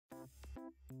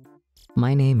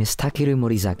My name is Takeru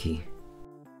Morizaki.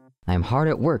 I'm hard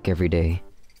at work every day.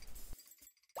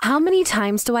 How many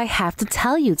times do I have to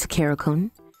tell you,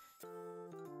 Takeru-kun?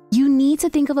 You need to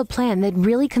think of a plan that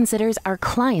really considers our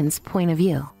client's point of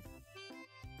view.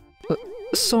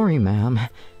 Sorry, ma'am.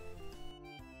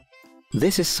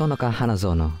 This is Sonoka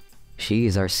Hanazono. She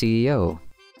is our CEO.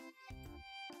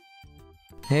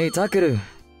 Hey, Takeru.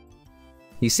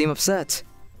 You seem upset.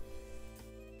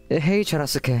 Hey,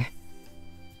 Charasuke.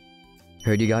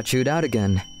 Heard you got chewed out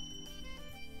again.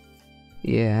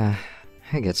 Yeah,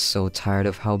 I get so tired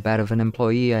of how bad of an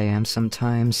employee I am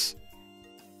sometimes.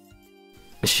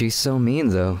 She's so mean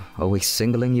though, always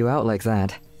singling you out like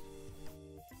that.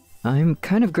 I'm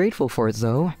kind of grateful for it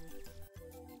though.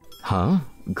 Huh?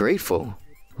 Grateful?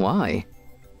 Why?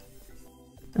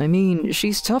 I mean,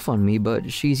 she's tough on me,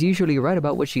 but she's usually right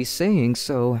about what she's saying,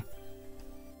 so...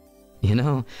 You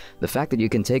know, the fact that you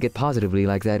can take it positively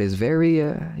like that is very,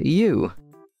 you.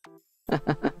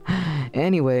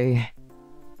 Anyway...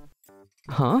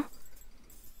 Huh?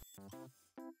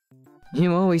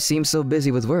 You always seem so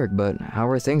busy with work, but how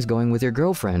are things going with your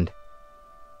girlfriend?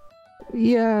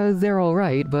 Yeah, they're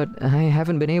alright, but I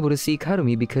haven't been able to see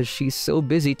Karumi because she's so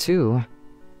busy too.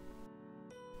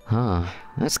 Huh,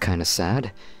 that's kinda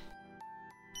sad.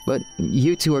 But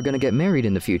you two are gonna get married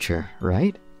in the future,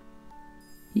 right?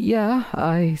 Yeah,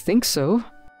 I think so.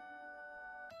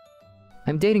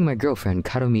 I'm dating my girlfriend,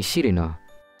 Karumi Shirino,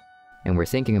 and we're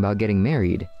thinking about getting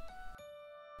married.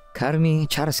 Karumi,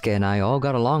 Charasuke, and I all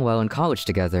got along well in college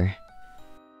together.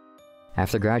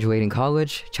 After graduating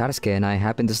college, Charasuke and I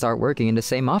happened to start working in the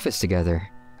same office together.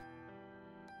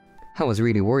 I was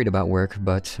really worried about work,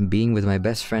 but being with my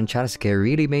best friend Charasuke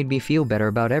really made me feel better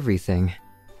about everything.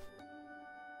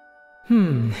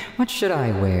 What should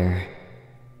I wear?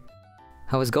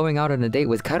 I was going out on a date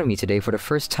with Karumi today for the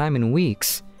first time in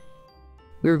weeks.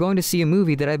 We were going to see a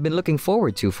movie that I've been looking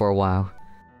forward to for a while.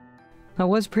 I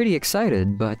was pretty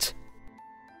excited, but...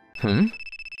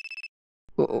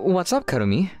 What's up,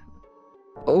 Karumi?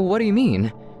 What do you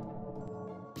mean?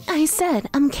 I said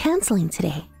I'm canceling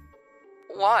today.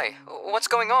 Why? What's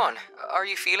going on? Are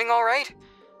you feeling alright?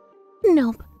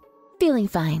 Nope. Feeling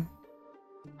fine.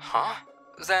 Huh?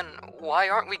 Then why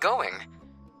aren't we going?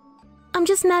 I'm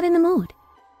just not in the mood.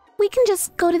 We can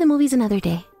just go to the movies another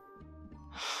day.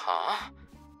 Huh?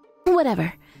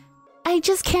 Whatever. I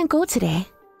just can't go today.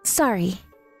 Sorry.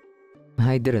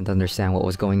 I didn't understand what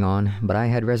was going on, but I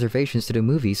had reservations to the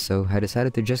movies, so I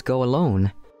decided to just go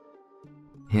alone.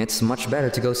 It's much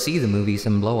better to go see the movies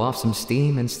and blow off some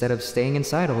steam instead of staying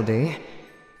inside all day.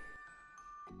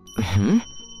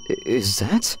 Is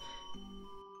that?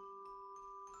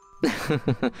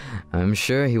 I'm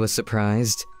sure he was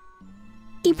surprised.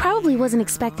 He probably wasn't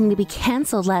expecting to be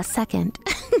cancelled last second.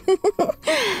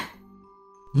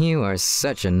 You are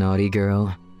such a naughty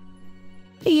girl.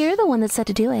 You're the one that said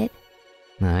to do it.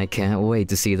 I can't wait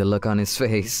to see the look on his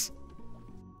face.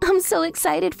 I'm so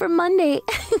excited for Monday.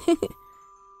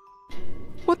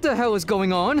 What the hell is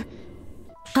going on?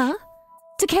 Huh?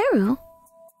 Takeru?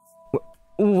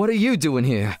 What are you doing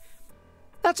here?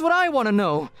 That's what I want to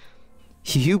know.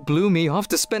 You blew me off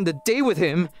to spend a day with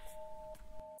him.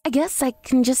 I guess I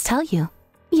can just tell you.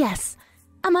 Yes,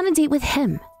 I'm on a date with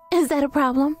him. Is that a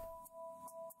problem?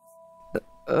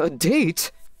 A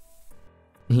date?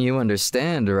 You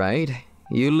understand, right?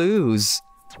 You lose.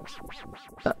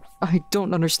 I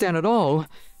don't understand at all.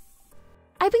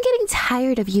 I've been getting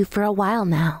tired of you for a while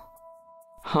now.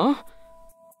 Huh?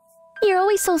 You're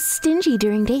always so stingy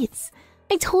during dates.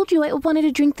 I told you I wanted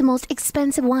to drink the most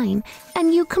expensive wine,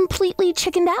 and you completely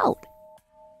chickened out.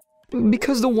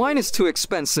 Because the wine is too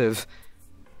expensive.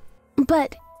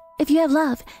 But if you have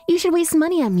love, you should waste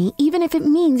money on me, even if it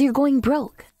means you're going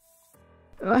broke.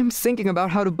 I'm thinking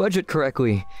about how to budget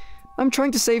correctly. I'm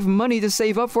trying to save money to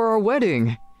save up for our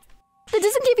wedding. That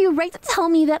doesn't give you a right to tell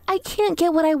me that I can't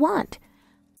get what I want.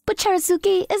 But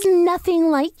Charasuke is nothing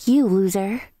like you,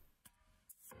 loser.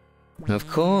 Of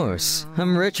course.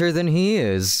 I'm richer than he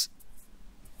is.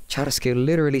 Charasuke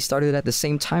literally started at the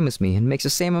same time as me and makes the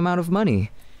same amount of money.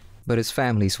 But his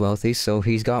family's wealthy, so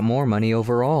he's got more money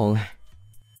overall.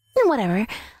 Whatever.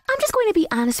 I'm just going to be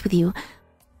honest with you.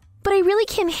 But I really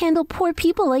can't handle poor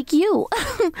people like you.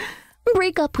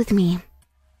 Break up with me.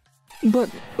 But,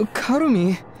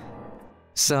 Karumi...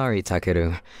 Sorry,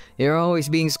 Takeru. You're always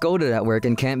being scolded at work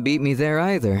and can't beat me there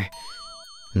either.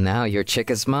 Now your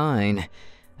chick is mine.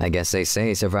 I guess they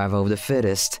say survival of the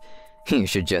fittest. You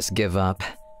should just give up.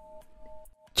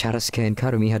 Charasuke and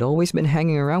Karumi had always been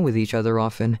hanging around with each other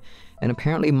often, and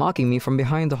apparently mocking me from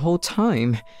behind the whole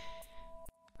time.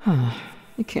 I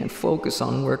can't focus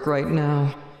on work right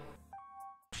now.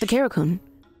 Takeru-kun,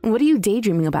 what are you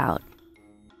daydreaming about?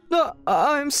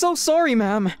 I'm so sorry,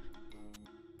 ma'am.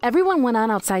 Everyone went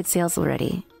on outside sales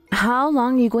already. How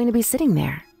long are you going to be sitting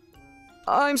there?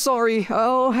 I'm sorry.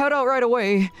 I'll head out right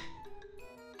away.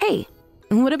 Hey,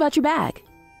 what about your bag?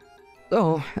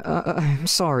 Oh, I'm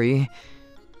sorry.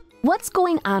 What's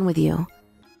going on with you?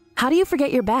 How do you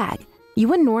forget your bag? You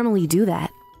wouldn't normally do that.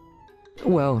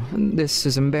 Well, this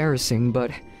is embarrassing,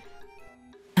 but...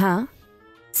 Huh?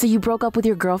 So you broke up with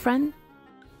your girlfriend?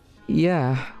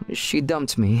 Yeah, she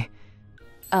dumped me.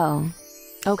 Oh,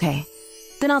 okay.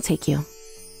 Then I'll take you.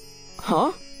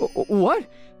 Huh? What?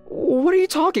 What are you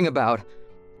talking about?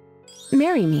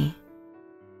 Marry me.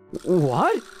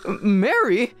 What?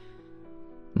 Marry?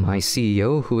 My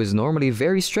CEO, who is normally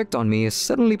very strict on me, is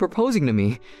suddenly proposing to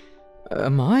me.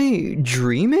 Am I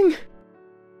dreaming?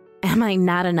 Am I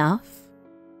not enough?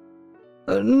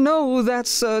 No,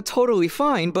 that's totally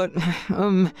fine, but,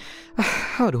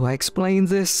 how do I explain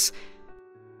this?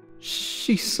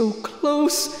 She's so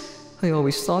close. I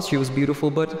always thought she was beautiful,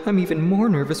 but I'm even more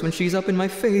nervous when she's up in my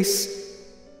face.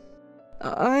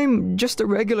 I'm just a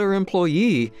regular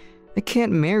employee. I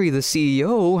can't marry the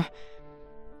CEO.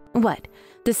 What?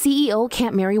 The CEO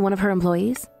can't marry one of her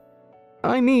employees?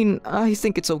 I mean, I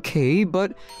think it's okay,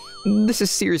 but this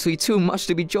is seriously too much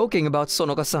to be joking about,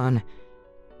 Sonoka-san.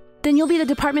 Then you'll be the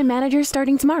department manager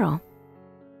starting tomorrow.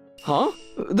 Huh?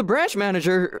 The branch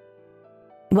manager?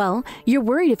 Well, you're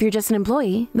worried if you're just an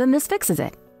employee, then this fixes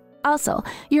it. Also,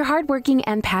 you're hardworking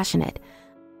and passionate.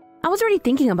 I was already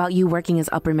thinking about you working as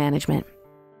upper management.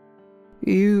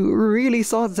 You really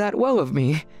thought that well of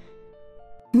me.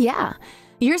 Yeah,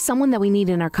 you're someone that we need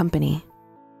in our company.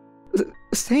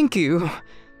 Thank you.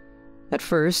 At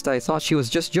first, I thought she was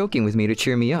just joking with me to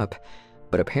cheer me up,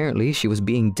 but apparently she was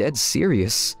being dead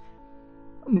serious.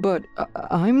 But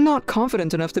I'm not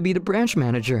confident enough to be the branch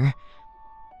manager.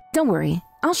 Don't worry,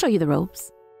 I'll show you the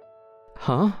ropes.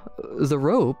 Huh? The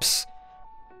ropes?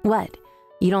 What?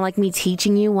 You don't like me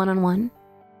teaching you one-on-one?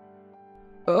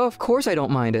 Of course I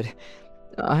don't mind it.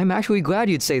 I'm actually glad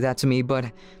you'd say that to me,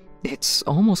 but it's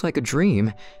almost like a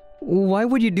dream. Why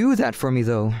would you do that for me,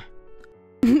 though?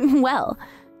 Well,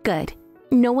 good.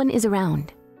 No one is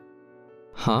around.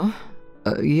 Huh?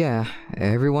 Yeah,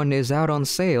 everyone is out on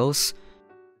sales.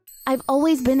 I've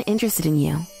always been interested in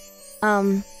you.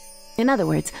 In other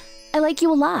words, I like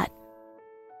you a lot.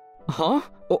 Huh?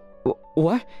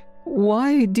 What?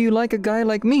 Why do you like a guy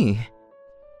like me?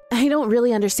 I don't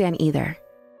really understand either.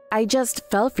 I just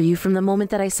fell for you from the moment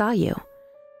that I saw you.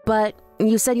 But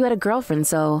you said you had a girlfriend,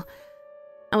 so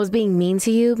I was being mean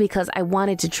to you because I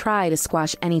wanted to try to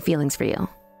squash any feelings for you.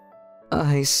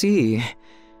 I see.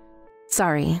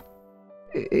 Sorry.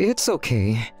 It's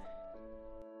okay.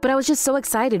 But I was just so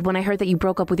excited when I heard that you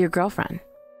broke up with your girlfriend.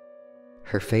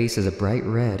 Her face is a bright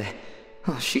red.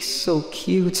 Oh, she's so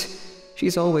cute.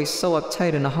 She's always so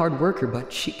uptight and a hard worker,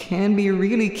 but she can be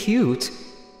really cute.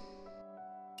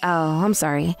 Oh, I'm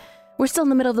sorry. We're still in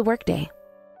the middle of the workday.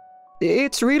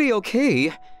 It's really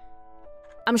okay.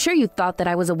 I'm sure you thought that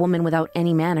I was a woman without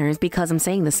any manners because I'm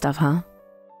saying this stuff, huh?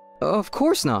 Of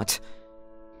course not.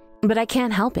 But I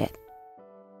can't help it.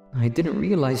 I didn't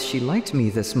realize she liked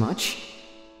me this much.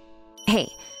 Hey,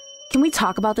 can we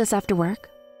talk about this after work?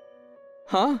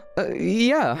 Huh?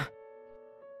 Yeah.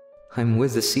 I'm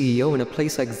with the CEO in a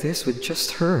place like this with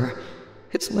just her.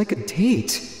 It's like a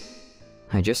date.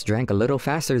 I just drank a little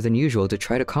faster than usual to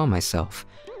try to calm myself.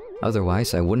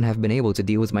 Otherwise, I wouldn't have been able to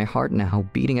deal with my heart now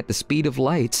beating at the speed of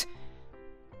light.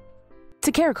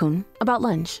 Takeru-kun, about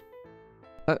lunch.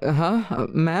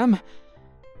 Ma'am?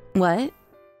 What?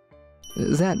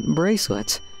 That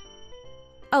bracelet.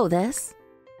 Oh, this?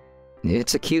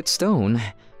 It's a cute stone.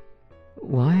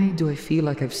 Why do I feel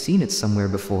like I've seen it somewhere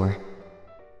before?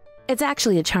 It's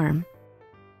actually a charm.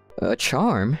 A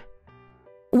charm?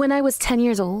 When I was 10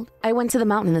 years old, I went to the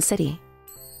mountain in the city.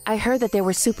 I heard that there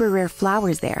were super rare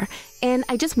flowers there, and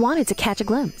I just wanted to catch a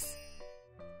glimpse.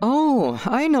 Oh,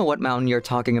 I know what mountain you're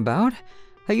talking about.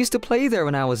 I used to play there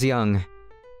when I was young.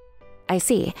 I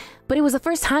see, but it was the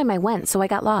first time I went, so I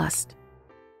got lost.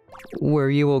 Were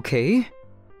you okay?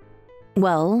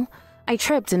 Well, I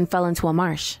tripped and fell into a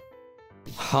marsh.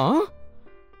 Huh?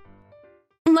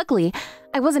 Luckily,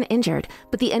 I wasn't injured,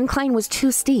 but the incline was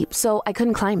too steep, so I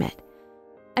couldn't climb it.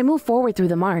 I moved forward through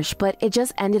the marsh, but it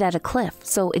just ended at a cliff,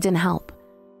 so it didn't help.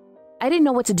 I didn't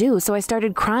know what to do, so I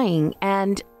started crying,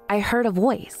 and I heard a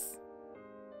voice.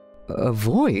 A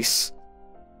voice?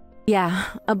 Yeah,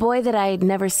 a boy that I'd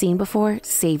never seen before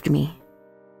saved me.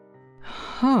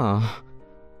 Huh.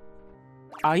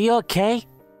 Are you okay?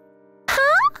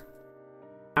 Huh?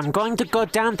 I'm going to go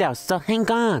down there, so hang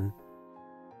on.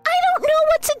 I don't know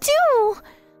what what to do.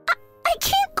 I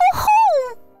can't go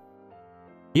home.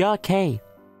 You're okay.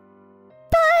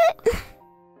 But...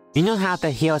 You know how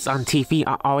the heroes on TV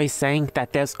are always saying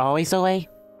that there's always a way?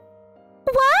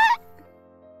 What?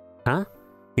 Huh?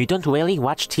 You don't really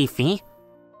watch TV?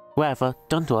 Whatever,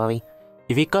 don't worry.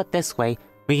 If we go this way,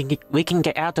 we can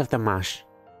get out of the marsh.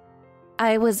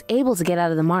 I was able to get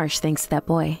out of the marsh thanks to that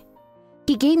boy.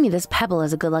 He gave me this pebble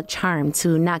as a good luck charm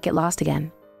to not get lost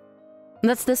again.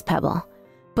 That's this pebble,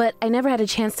 but I never had a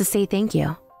chance to say thank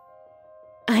you.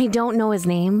 I don't know his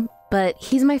name, but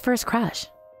he's my first crush.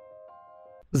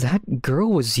 That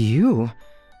girl was you.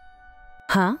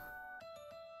 Huh?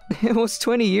 It was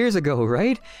 20 years ago,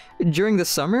 right? During the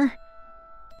summer?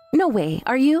 No way,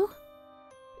 are you?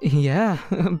 Yeah,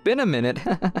 been a minute.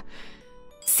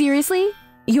 Seriously?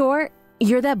 You're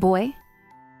that boy?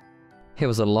 It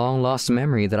was a long-lost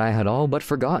memory that I had all but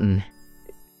forgotten.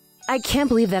 I can't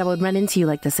believe that I would run into you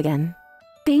like this again.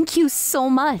 Thank you so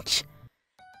much.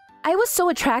 I was so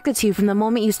attracted to you from the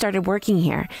moment you started working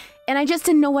here, and I just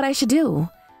didn't know what I should do.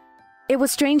 It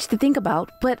was strange to think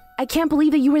about, but I can't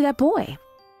believe that you were that boy.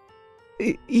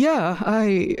 Yeah,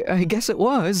 I guess it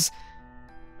was.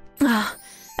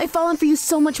 I've fallen for you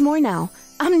so much more now.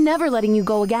 I'm never letting you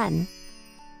go again.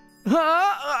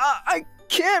 I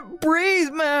can't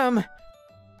breathe, ma'am!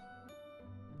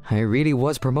 I really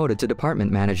was promoted to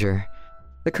department manager.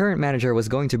 The current manager was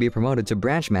going to be promoted to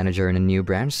branch manager in a new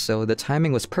branch, so the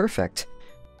timing was perfect.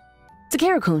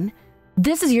 Takeru-kun,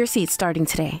 this is your seat starting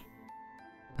today.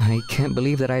 I can't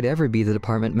believe that I'd ever be the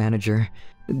department manager.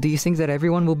 Do you think that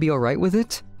everyone will be alright with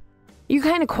it? You're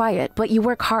kinda quiet, but you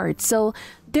work hard, so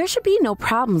there should be no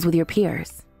problems with your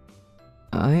peers.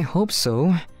 I hope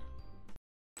so.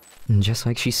 Just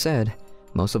like she said,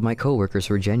 most of my coworkers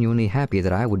were genuinely happy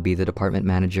that I would be the department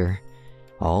manager.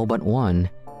 All but one.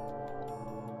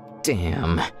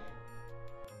 Damn.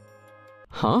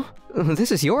 Huh?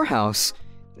 This is your house.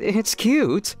 It's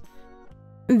cute.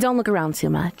 Don't look around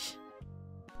too much.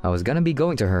 I was gonna be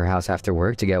going to her house after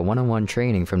work to get one-on-one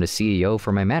training from the CEO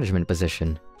for my management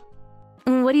position.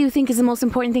 What do you think is the most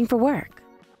important thing for work?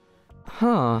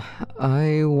 Huh,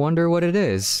 I wonder what it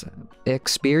is.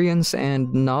 Experience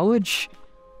and knowledge?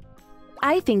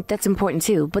 I think that's important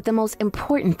too, but the most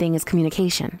important thing is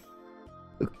communication.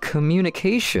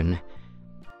 Communication?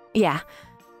 Yeah,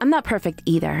 I'm not perfect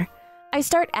either. I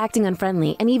start acting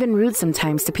unfriendly and even rude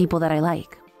sometimes to people that I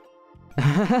like.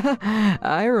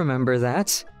 I remember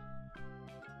that.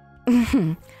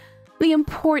 The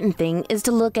important thing is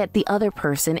to look at the other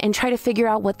person and try to figure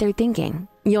out what they're thinking.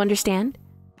 You understand?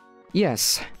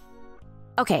 Yes.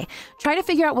 Okay, try to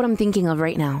figure out what I'm thinking of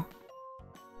right now.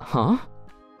 Huh?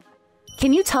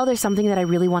 Can you tell there's something that I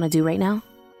really want to do right now?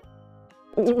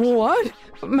 What?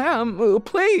 Ma'am,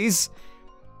 please!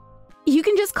 You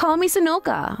can just call me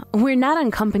Sonoka. We're not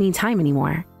on company time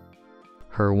anymore.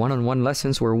 Her one-on-one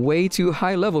lessons were way too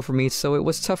high level for me, so it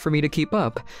was tough for me to keep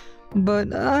up.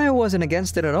 But I wasn't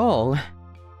against it at all.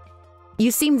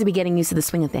 You seem to be getting used to the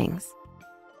swing of things.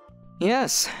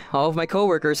 Yes, all of my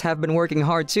coworkers have been working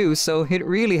hard too, so it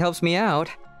really helps me out.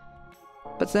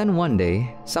 But then one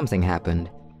day, something happened.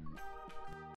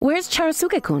 Where's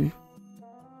Charasuke-kun?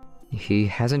 He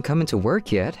hasn't come into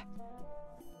work yet.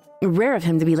 Rare of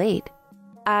him to be late.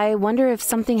 I wonder if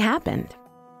something happened.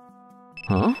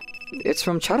 Huh? It's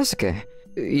from Charasuke.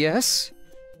 Yes?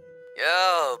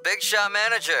 Yo, big shot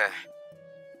manager.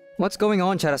 What's going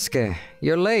on, Charasuke?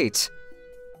 You're late.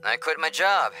 I quit my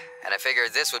job, and I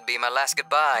figured this would be my last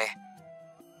goodbye.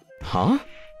 Huh?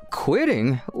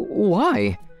 Quitting?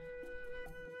 Why?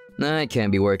 I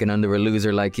can't be working under a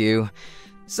loser like you.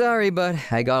 Sorry, but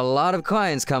I got a lot of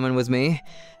clients coming with me,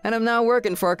 and I'm now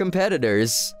working for our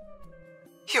competitors.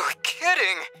 You're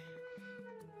kidding!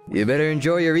 You better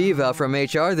enjoy your eval from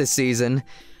HR this season.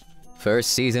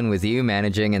 First season with you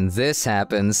managing, and this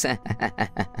happens.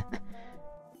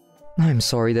 I'm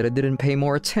sorry that I didn't pay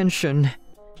more attention.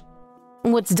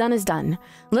 What's done is done.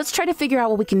 Let's try to figure out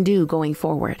what we can do going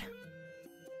forward.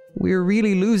 We're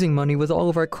really losing money with all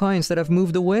of our clients that have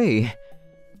moved away.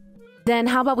 Then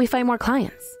how about we find more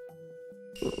clients?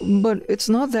 But it's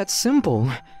not that simple.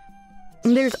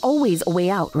 There's always a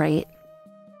way out, right?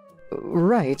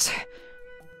 Right.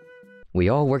 We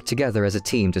all work together as a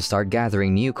team to start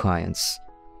gathering new clients.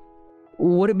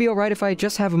 Would it be alright if I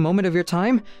just have a moment of your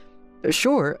time?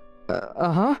 Sure.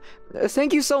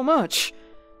 Thank you so much.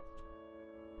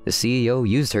 The CEO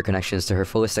used her connections to her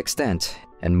fullest extent,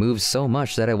 and moved so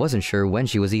much that I wasn't sure when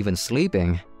she was even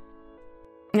sleeping.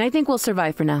 I think we'll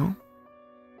survive for now.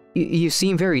 You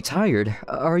seem very tired.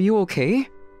 Are you okay?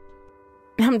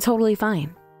 I'm totally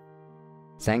fine.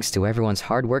 Thanks to everyone's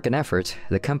hard work and effort,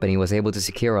 the company was able to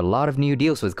secure a lot of new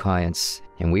deals with clients,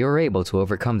 and we were able to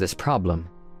overcome this problem.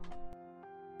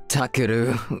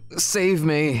 Takeru, save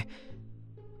me.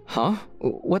 Huh?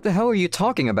 What the hell are you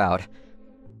talking about?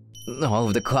 All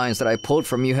of the clients that I pulled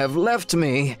from you have left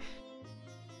me.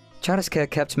 Charasuke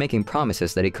kept making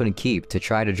promises that he couldn't keep to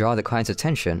try to draw the client's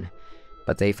attention,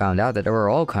 but they found out that there were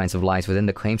all kinds of lies within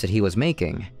the claims that he was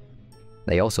making.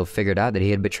 They also figured out that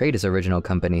he had betrayed his original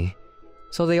company,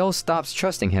 so they all stopped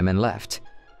trusting him and left.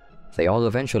 They all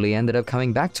eventually ended up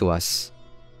coming back to us.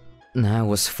 I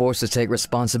was forced to take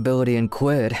responsibility and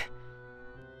quit.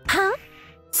 Huh?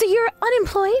 So you're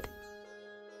unemployed?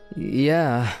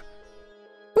 Yeah.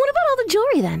 What about all the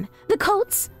jewelry then? The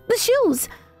coats? The shoes?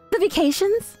 The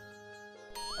vacations?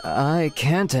 I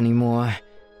can't anymore.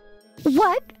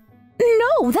 What?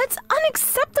 No, that's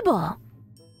unacceptable!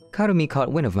 Karumi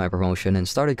caught wind of my promotion and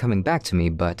started coming back to me,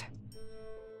 but...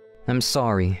 I'm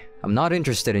sorry, I'm not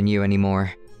interested in you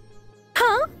anymore.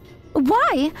 Huh?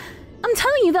 Why? I'm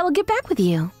telling you that I'll get back with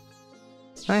you.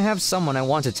 I have someone I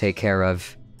want to take care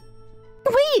of.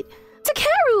 Wait!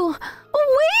 Takeru!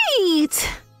 Wait!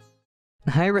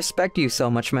 I respect you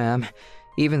so much, ma'am.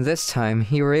 Even this time,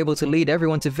 you were able to lead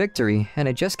everyone to victory, and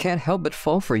I just can't help but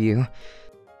fall for you.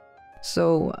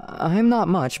 So, I'm not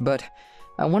much, but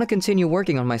I want to continue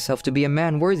working on myself to be a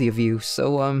man worthy of you,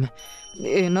 so,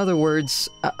 in other words,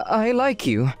 I like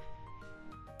you.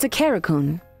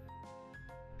 Takeru-kun.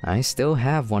 I still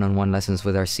have one-on-one lessons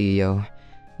with our CEO,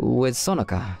 with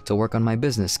Sonoka, to work on my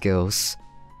business skills.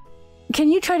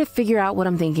 Can you try to figure out what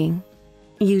I'm thinking?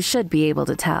 You should be able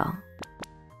to tell.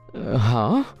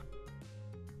 Huh?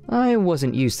 I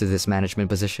wasn't used to this management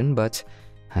position, but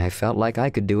I felt like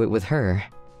I could do it with her.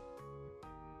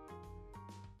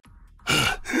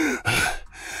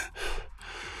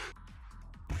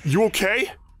 You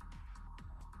okay?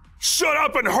 Shut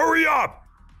up and hurry up!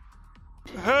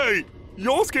 Hey,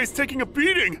 Yosuke's taking a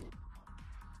beating!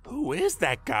 Who is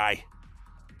that guy?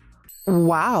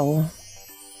 Wow.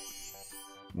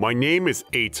 My name is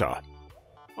Eita.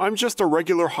 I'm just a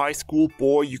regular high school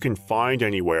boy you can find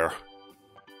anywhere.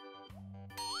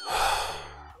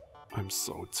 I'm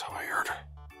so tired.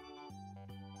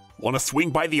 Wanna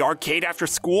swing by the arcade after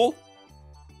school?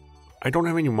 I don't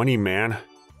have any money, man.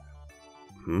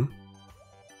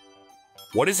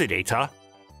 What is it, Eita?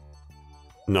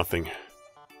 Nothing.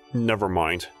 Never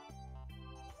mind.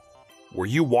 Were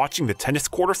you watching the tennis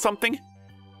court or something?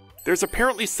 There's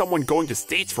apparently someone going to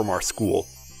states from our school.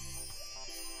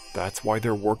 That's why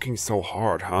they're working so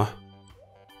hard, huh?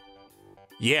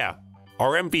 Yeah,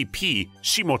 our MVP,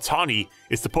 Shimotani,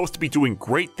 is supposed to be doing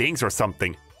great things or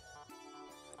something.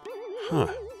 Huh.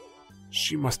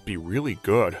 She must be really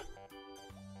good.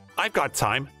 I've got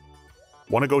time.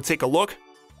 Wanna go take a look?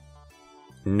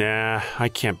 Nah, I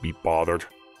can't be bothered.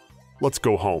 Let's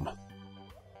go home.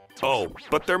 Oh,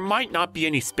 but there might not be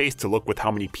any space to look with how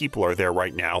many people are there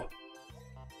right now.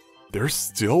 They're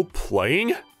still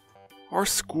playing? Our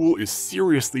school is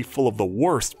seriously full of the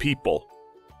worst people.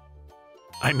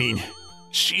 I mean,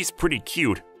 she's pretty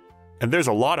cute, and there's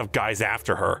a lot of guys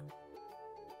after her.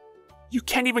 You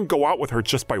can't even go out with her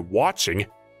just by watching.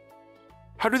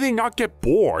 How do they not get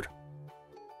bored?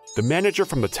 The manager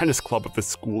from the tennis club of this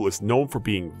school is known for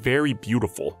being very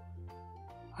beautiful.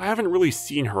 I haven't really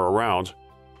seen her around,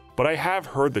 but I have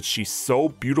heard that she's so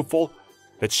beautiful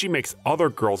that she makes other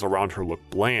girls around her look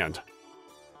bland.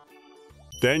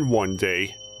 Then one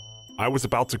day, I was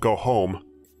about to go home,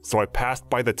 so I passed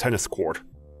by the tennis court.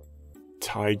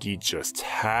 Taigi just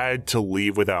had to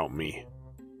leave without me.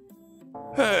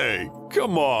 Hey,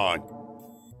 come on!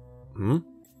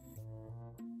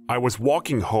 I was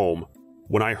walking home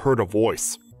when I heard a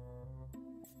voice.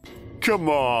 Come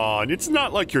on, it's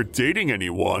not like you're dating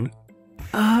anyone.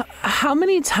 How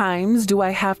many times do I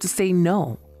have to say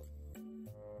no?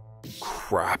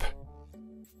 Crap.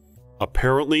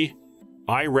 Apparently,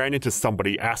 I ran into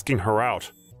somebody asking her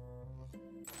out.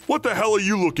 What the hell are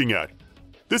you looking at?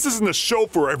 This isn't a show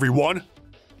for everyone.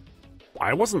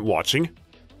 I wasn't watching.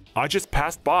 I just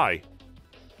passed by.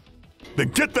 Then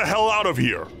get the hell out of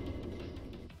here!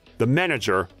 The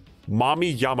manager,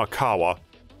 Mami Yamakawa,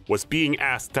 was being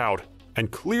asked out and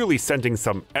clearly sending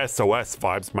some SOS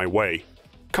vibes my way.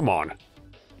 Come on,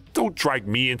 don't drag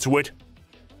me into it.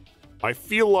 I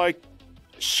feel like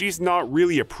she's not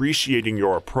really appreciating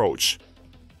your approach.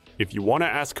 If you want to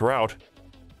ask her out,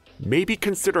 maybe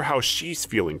consider how she's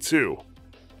feeling too.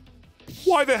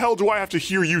 Why the hell do I have to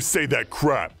hear you say that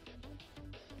crap?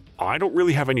 I don't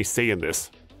really have any say in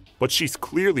this, but she's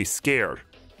clearly scared.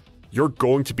 You're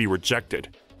going to be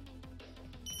rejected.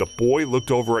 The boy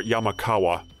looked over at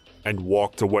Yamakawa and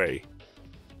walked away.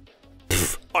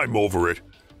 I'm over it.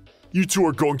 You two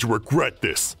are going to regret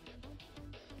this.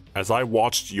 As I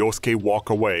watched Yosuke walk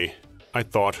away, I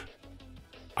thought,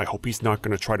 I hope he's not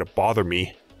going to try to bother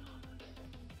me.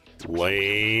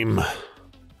 Lame.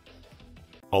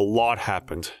 A lot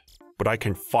happened, but I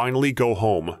can finally go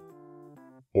home.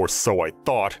 Or so I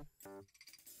thought.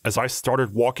 As I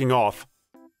started walking off.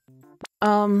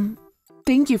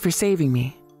 Thank you for saving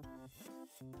me.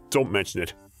 Don't mention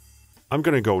it. I'm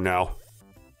gonna go now.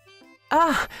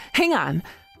 Ah, hang on.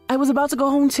 I was about to go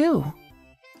home too.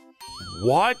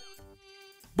 What?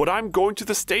 But I'm going to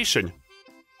the station.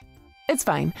 It's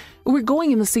fine. We're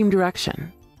going in the same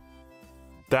direction.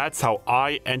 That's how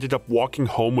I ended up walking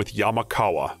home with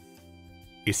Yamakawa.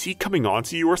 Is he coming on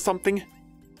to you or something?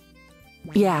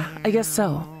 Yeah, I guess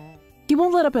so. He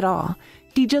won't let up at all.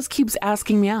 He just keeps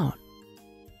asking me out.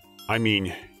 I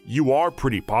mean, you are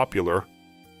pretty popular.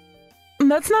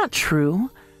 That's not true.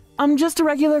 I'm just a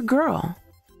regular girl.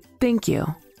 Thank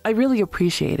you. I really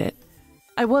appreciate it.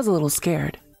 I was a little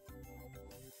scared.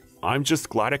 I'm just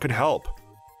glad I could help.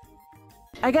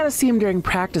 I gotta see him during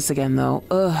practice again, though.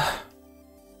 Ugh.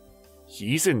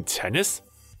 He's in tennis?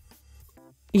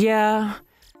 Yeah.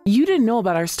 You didn't know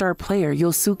about our star player,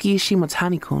 Yosuke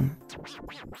Shimotani-kun.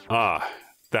 Ah,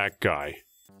 that guy.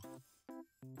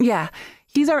 Yeah,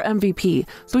 he's our MVP,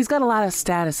 so he's got a lot of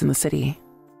status in the city.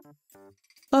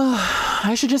 Ugh,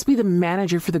 I should just be the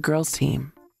manager for the girls'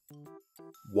 team.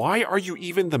 Why are you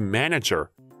even the manager?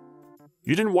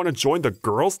 You didn't want to join the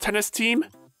girls' tennis team?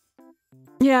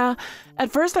 Yeah,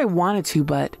 at first I wanted to,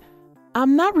 but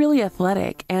I'm not really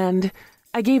athletic, and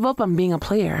I gave up on being a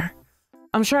player.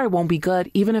 I'm sure I won't be good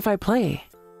even if I play.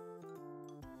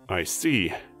 I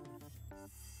see.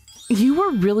 You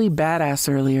were really badass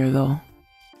earlier, though.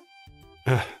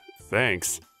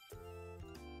 Thanks.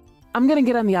 I'm gonna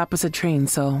get on the opposite train,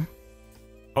 so...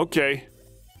 Okay.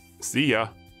 See ya.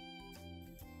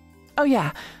 Oh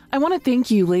yeah, I want to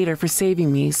thank you later for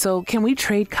saving me, so can we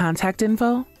trade contact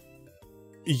info?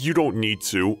 You don't need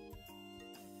to.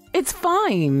 It's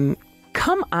fine.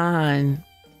 Come on.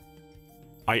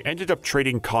 I ended up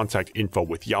trading contact info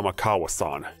with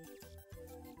Yamakawa-san.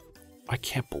 I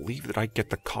can't believe that I get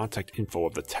the contact info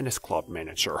of the tennis club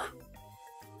manager.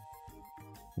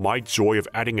 My joy of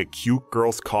adding a cute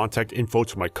girl's contact info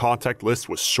to my contact list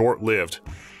was short-lived.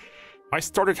 I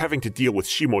started having to deal with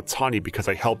Shimotani because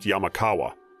I helped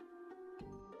Yamakawa.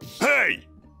 Hey!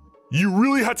 You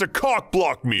really had to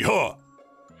cock-block me, huh?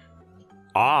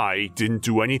 I didn't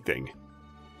do anything.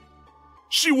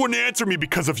 She wouldn't answer me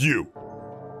because of you!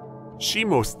 She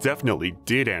most definitely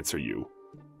did answer you,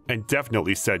 and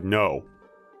definitely said no.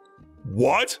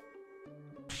 What?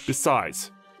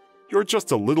 Besides, you're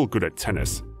just a little good at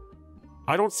tennis.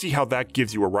 I don't see how that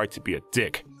gives you a right to be a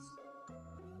dick.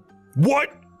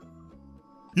 What?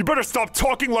 You better stop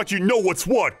talking like you know what's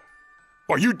what!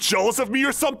 Are you jealous of me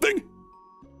or something?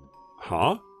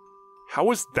 Huh?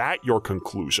 How is that your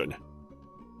conclusion?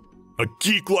 A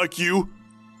geek like you?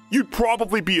 You'd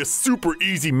probably be a super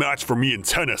easy match for me in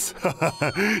tennis.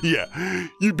 Yeah,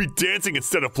 you'd be dancing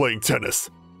instead of playing tennis.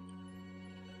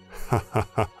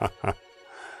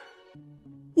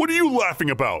 What are you laughing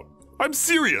about? I'm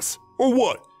serious. Or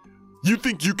what? You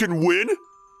think you can win?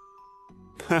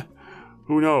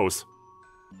 Who knows?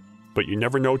 But you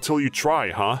never know till you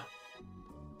try, huh?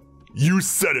 You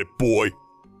said it, boy.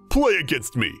 Play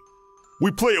against me.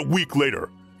 We play a week later.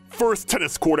 First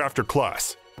tennis court after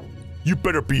class. You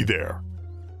better be there.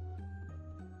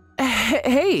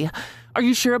 Hey, are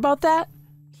you sure about that?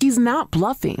 He's not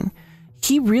bluffing.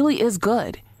 He really is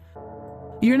good.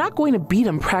 You're not going to beat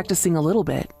him practicing a little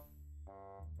bit.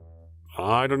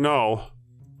 I don't know.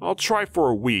 I'll try for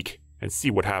a week and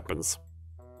see what happens.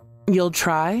 You'll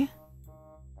try?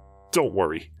 Don't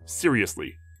worry.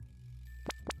 Seriously.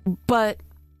 But...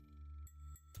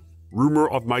 Rumor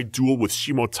of my duel with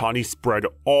Shimotani spread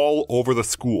all over the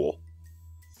school.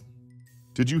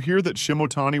 Did you hear that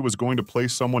Shimotani was going to play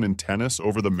someone in tennis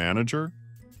over the manager?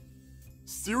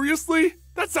 Seriously?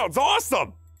 That sounds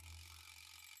awesome!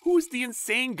 Who's the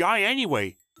insane guy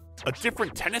anyway? A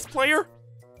different tennis player?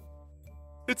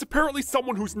 It's apparently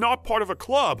someone who's not part of a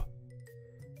club.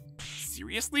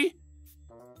 Seriously?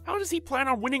 How does he plan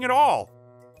on winning at all?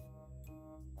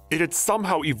 It had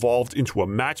somehow evolved into a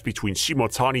match between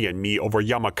Shimotani and me over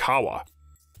Yamakawa.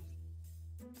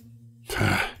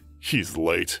 He's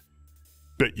late.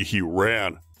 Bet you he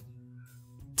ran.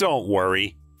 Don't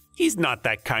worry. He's not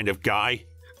that kind of guy.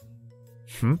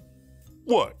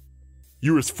 What?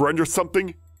 You're his friend or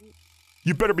something?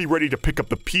 You better be ready to pick up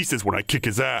the pieces when I kick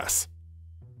his ass.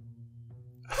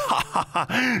 Ha ha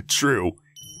ha, true.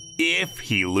 If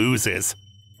he loses.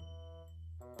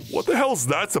 What the hell's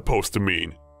that supposed to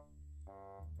mean?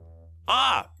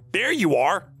 Ah, there you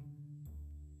are!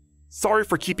 Sorry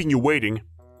for keeping you waiting.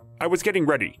 I was getting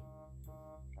ready.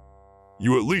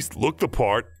 You at least look the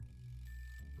part.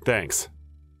 Thanks.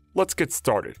 Let's get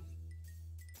started.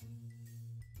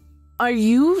 Are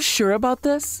you sure about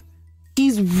this?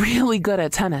 He's really good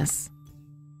at tennis.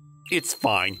 It's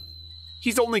fine.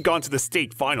 He's only gone to the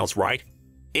state finals, right?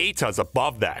 Eita's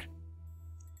above that.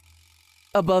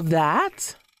 Above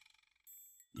that?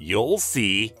 You'll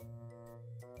see.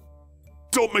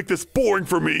 Don't make this boring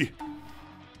for me!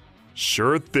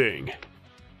 Sure thing.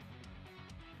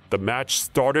 The match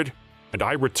started, and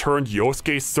I returned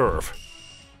Yosuke's serve.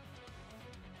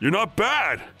 You're not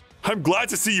bad! I'm glad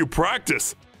to see you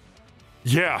practice.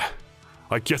 Yeah,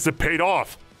 I guess it paid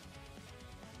off.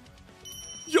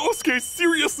 Yosuke's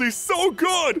seriously so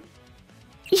good!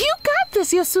 You got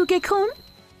this, Yosuke-kun!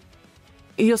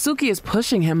 Yosuke is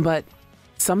pushing him, but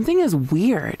something is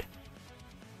weird.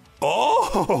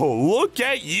 Oh, look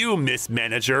at you, Miss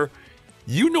Manager.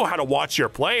 You know how to watch your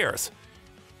players.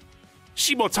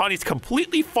 Shimotani's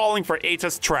completely falling for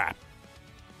Eita's trap.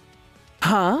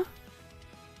 Huh?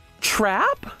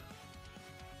 Trap?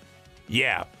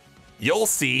 Yeah, you'll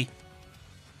see.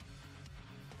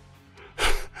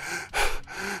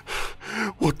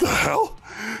 What the hell?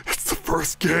 It's the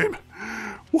first game.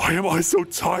 Why am I so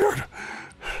tired?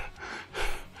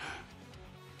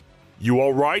 You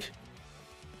all right?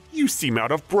 You seem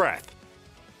out of breath.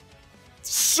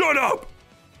 Shut up!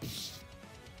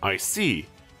 I see.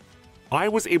 I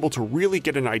was able to really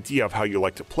get an idea of how you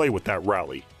like to play with that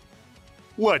rally.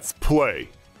 Let's play.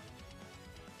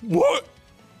 What?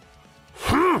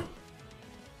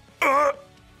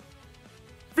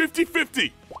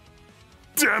 50-50.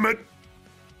 Damn it.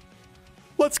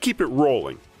 Let's keep it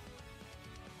rolling.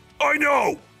 I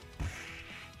know!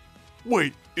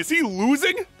 Wait, is he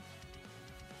losing?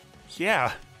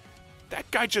 Yeah, that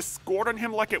guy just scored on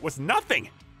him like it was nothing.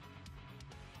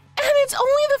 And it's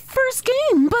only the first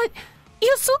game, but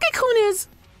Yosuke-kun is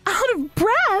out of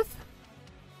breath.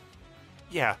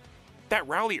 Yeah, that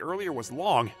rally earlier was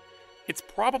long. It's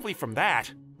probably from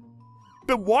that.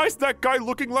 Then why's that guy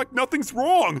looking like nothing's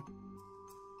wrong?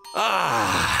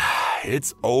 Ah,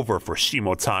 it's over for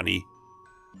Shimotani.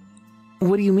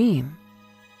 What do you mean?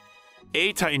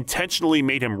 Eita intentionally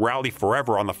made him rally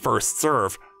forever on the first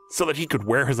serve so that he could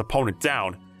wear his opponent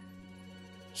down.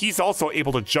 He's also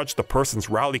able to judge the person's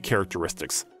rally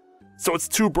characteristics, so it's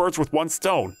two birds with one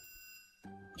stone.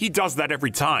 He does that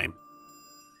every time.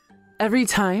 Every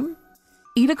time?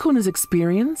 Eita-kun is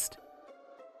experienced?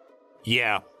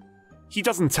 Yeah. He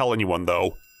doesn't tell anyone,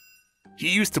 though. He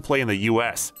used to play in the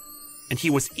US, and he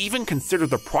was even considered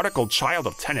the prodigal child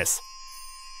of tennis.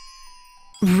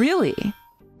 Really?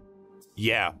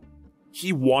 Yeah.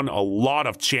 He won a lot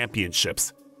of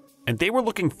championships, and they were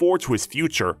looking forward to his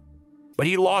future, but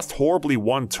he lost horribly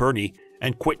one tourney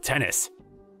and quit tennis.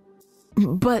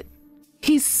 But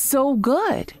he's so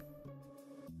good.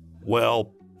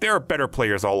 Well, there are better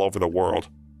players all over the world.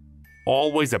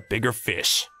 Always a bigger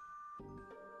fish.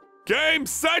 Game,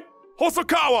 set,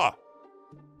 Hosokawa!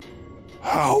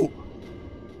 How?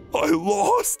 I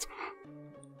lost?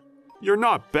 You're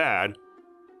not bad,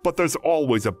 but there's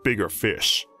always a bigger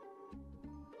fish.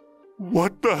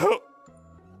 What the hell?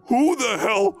 Who the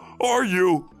hell are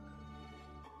you?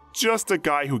 Just a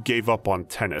guy who gave up on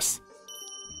tennis.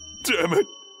 Damn it.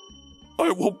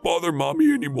 I won't bother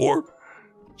Mommy anymore.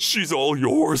 She's all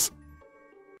yours.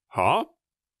 Huh?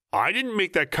 I didn't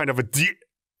make that kind of a deal.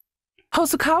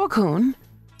 Hosokawa-kun,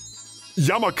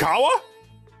 Yamakawa?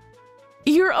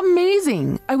 you're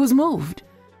amazing. I was moved.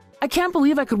 I can't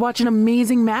believe I could watch an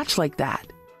amazing match like that.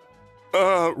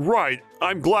 Right.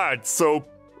 I'm glad. So,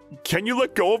 can you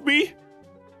let go of me?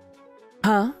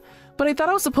 Huh? But I thought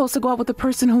I was supposed to go out with the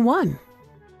person who won.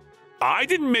 I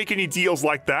didn't make any deals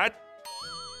like that.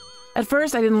 At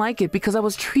first, I didn't like it because I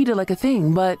was treated like a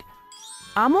thing, but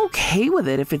I'm okay with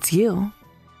it if it's you.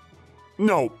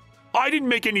 No, I didn't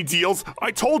make any deals.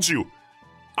 I told you.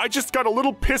 I just got a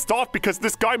little pissed off because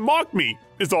this guy mocked me,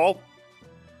 is all.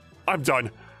 I'm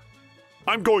done.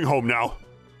 I'm going home now.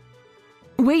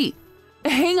 Wait,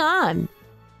 hang on.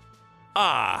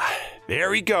 Ah,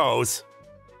 there he goes.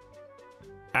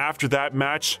 After that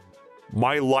match,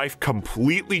 my life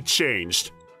completely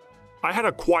changed. I had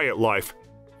a quiet life,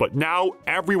 but now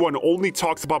everyone only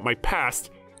talks about my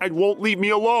past and won't leave me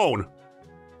alone.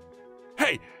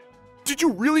 Hey, did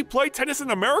you really play tennis in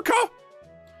America?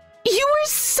 You were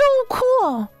so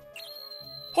cool.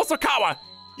 Hosokawa,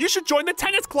 you should join the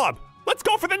tennis club. Let's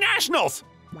go for the nationals.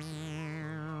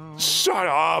 Shut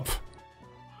up.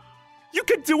 You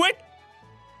can do it.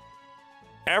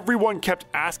 Everyone kept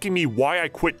asking me why I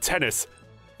quit tennis,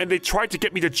 and they tried to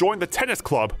get me to join the tennis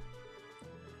club.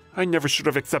 I never should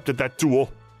have accepted that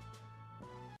duel.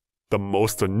 The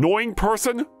most annoying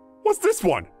person was this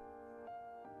one.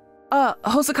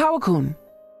 Hosokawa-kun.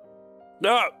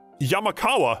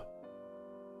 Yamakawa.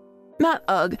 Not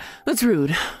ugh, that's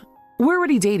rude. We're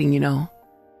already dating, you know.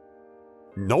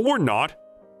 No, we're not.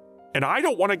 And I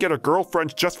don't want to get a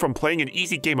girlfriend just from playing an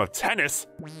easy game of tennis.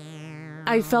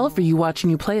 I fell for you watching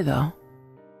you play, though.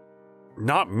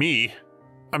 Not me.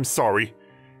 I'm sorry.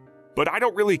 But I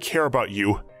don't really care about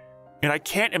you, and I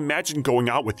can't imagine going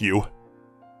out with you.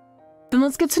 Then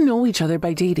let's get to know each other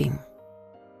by dating.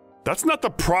 That's not the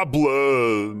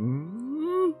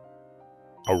problem.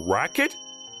 A racket?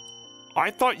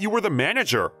 I thought you were the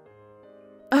manager.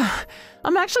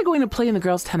 I'm actually going to play in the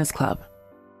girls' tennis club.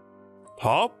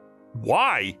 Huh?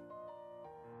 Why?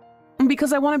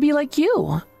 Because I want to be like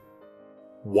you.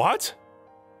 What?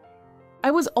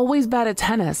 I was always bad at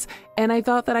tennis, and I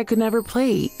thought that I could never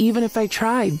play, even if I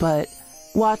tried, but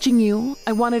watching you,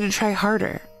 I wanted to try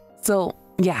harder. So,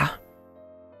 yeah.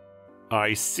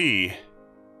 I see.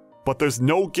 But there's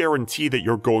no guarantee that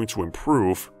you're going to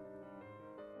improve.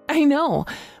 I know,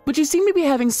 but you seem to be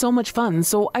having so much fun,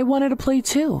 so I wanted to play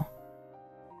too.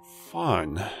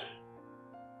 Fun?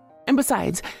 And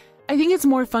besides, I think it's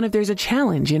more fun if there's a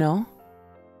challenge, you know?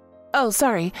 Oh,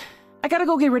 sorry. I gotta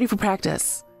go get ready for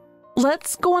practice.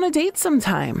 Let's go on a date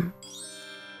sometime.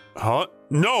 Huh?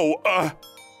 No,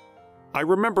 I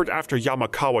remembered after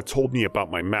Yamakawa told me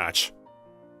about my match.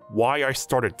 Why I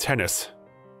started tennis.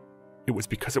 It was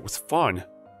because it was fun.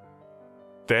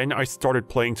 Then I started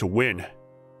playing to win.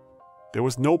 There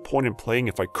was no point in playing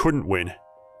if I couldn't win.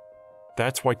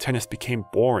 That's why tennis became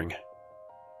boring.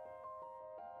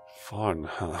 Fun,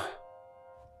 huh?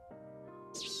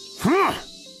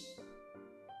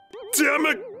 Damn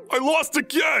it! I lost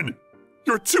again!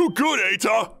 You're too good,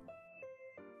 Eita!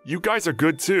 You guys are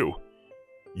good too.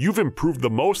 You've improved the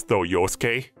most though,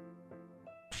 Yosuke.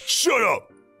 Shut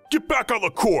up! Get back on the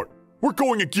court! We're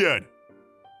going again!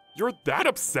 You're that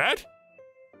upset?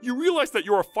 You realize that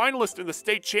you're a finalist in the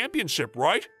state championship,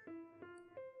 right?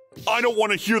 I don't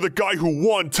want to hear the guy who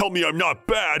won tell me I'm not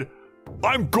bad.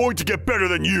 I'm going to get better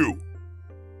than you.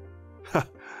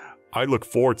 I look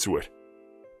forward to it.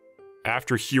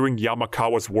 After hearing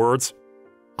Yamakawa's words,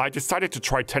 I decided to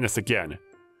try tennis again.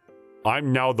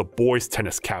 I'm now the boys'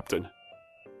 tennis captain.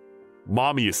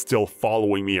 Mommy is still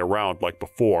following me around like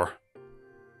before.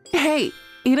 Hey,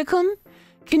 Ida-kun,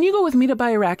 can you go with me to buy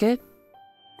a racket?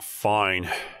 Fine.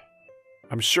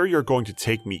 I'm sure you're going to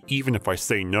take me even if I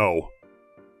say no.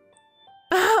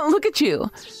 Look at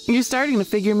you. You're starting to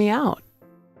figure me out.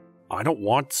 I don't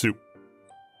want to.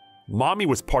 Mommy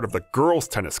was part of the girls'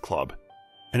 tennis club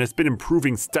and has been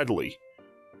improving steadily.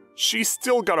 She's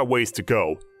still got a ways to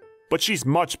go, but she's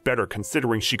much better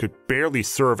considering she could barely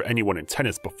serve anyone in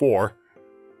tennis before.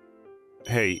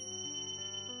 Hey.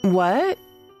 What?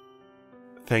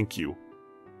 Thank you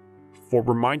for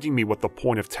reminding me what the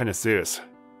point of tennis is.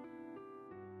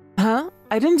 Huh?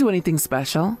 I didn't do anything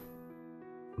special.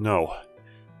 No,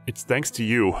 it's thanks to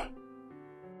you.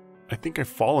 I think I've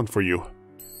fallen for you.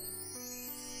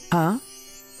 Huh?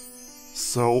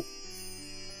 So,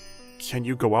 can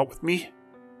you go out with me?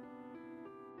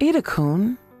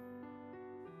 Ida-kun?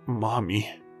 Mommy.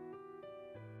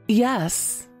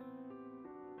 Yes.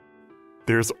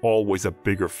 There's always a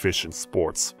bigger fish in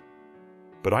sports.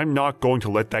 But I'm not going to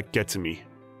let that get to me.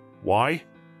 Why?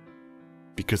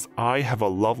 Because I have a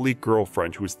lovely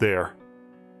girlfriend who's there,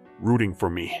 rooting for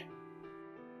me.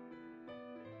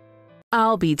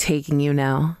 I'll be taking you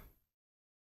now.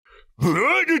 What's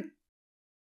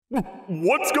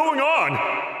going on?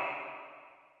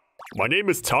 My name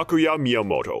is Takuya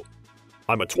Miyamoto.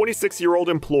 I'm a 26-year-old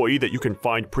employee that you can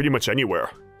find pretty much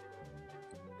anywhere.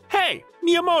 Hey,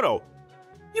 Miyamoto!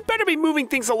 You better be moving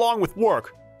things along with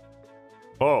work.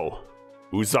 Oh,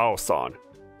 Uzao-san.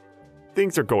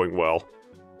 Things are going well.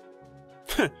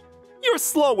 You're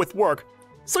slow with work,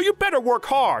 so you better work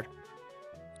hard.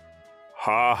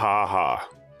 Ha ha ha.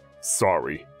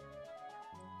 Sorry.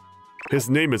 His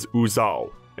name is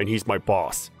Uzao, and he's my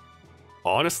boss.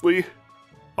 Honestly,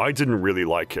 I didn't really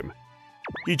like him.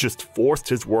 He just forced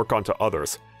his work onto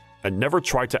others, and never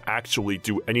tried to actually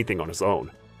do anything on his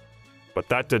own. But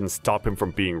that didn't stop him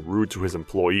from being rude to his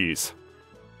employees.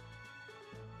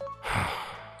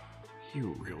 He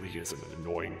really is an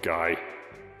annoying guy.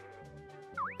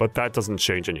 But that doesn't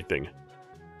change anything.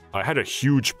 I had a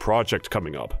huge project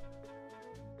coming up.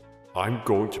 I'm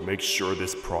going to make sure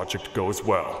this project goes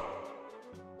well.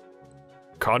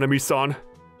 Kanami-san,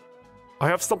 I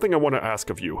have something I want to ask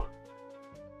of you.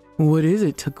 What is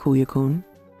it, Takuya-kun?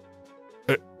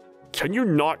 Can you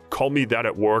not call me that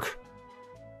at work?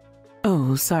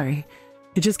 Oh, sorry.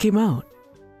 It just came out.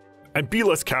 And be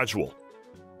less casual.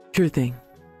 Sure thing.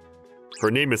 Her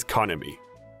name is Kanemi.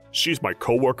 She's my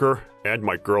coworker and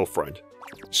my girlfriend.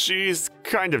 She's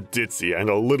kind of ditzy and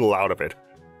a little out of it,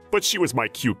 but she was my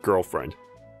cute girlfriend,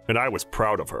 and I was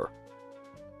proud of her.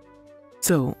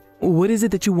 So, what is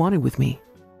it that you wanted with me?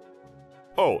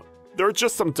 Oh, there are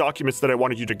just some documents that I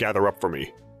wanted you to gather up for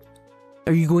me.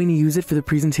 Are you going to use it for the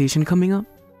presentation coming up?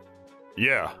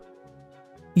 Yeah.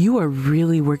 You are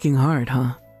really working hard,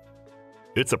 huh?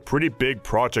 It's a pretty big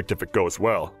project if it goes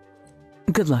well.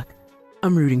 Good luck.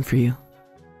 I'm rooting for you.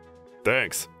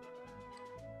 Thanks.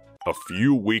 A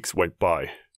few weeks went by.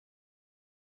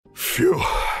 Phew.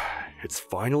 It's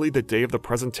finally the day of the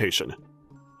presentation.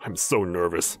 I'm so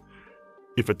nervous.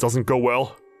 If it doesn't go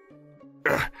well...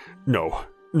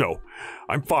 No,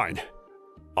 I'm fine.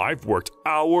 I've worked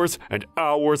hours and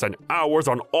hours and hours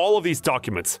on all of these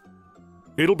documents.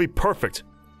 It'll be perfect.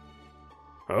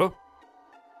 Huh?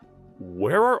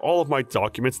 Where are all of my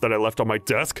documents that I left on my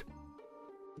desk?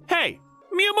 Hey,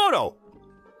 Miyamoto!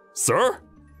 Sir?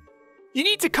 You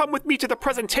need to come with me to the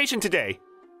presentation today.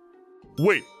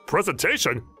 Wait,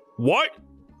 presentation? What?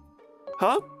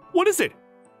 Huh? What is it?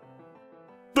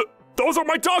 Those are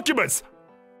my documents!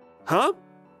 Huh?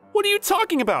 What are you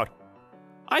talking about?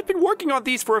 I've been working on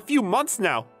these for a few months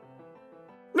now.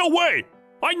 No way!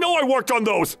 I know I worked on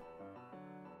those!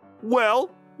 Well,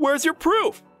 where's your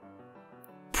proof?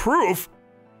 Proof?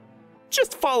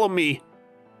 Just follow me.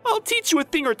 I'll teach you a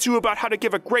thing or two about how to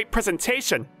give a great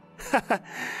presentation.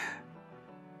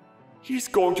 He's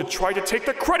going to try to take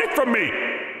the credit from me!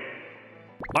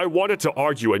 I wanted to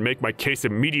argue and make my case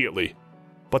immediately,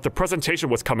 but the presentation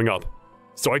was coming up,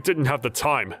 so I didn't have the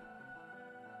time.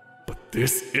 But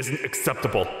this isn't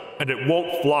acceptable, and it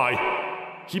won't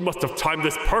fly. He must have timed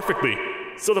this perfectly,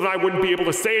 so that I wouldn't be able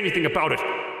to say anything about it.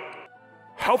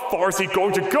 How far is he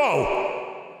going to go?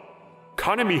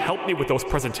 Kanemi helped me with those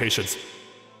presentations.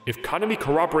 If Kanemi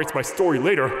corroborates my story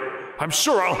later, I'm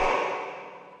sure I'll...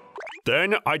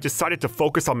 Then I decided to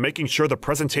focus on making sure the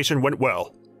presentation went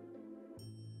well.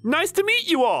 Nice to meet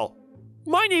you all!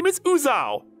 My name is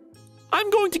Uzao. I'm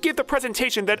going to give the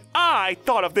presentation that I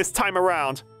thought of this time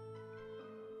around.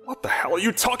 What the hell are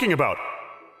you talking about?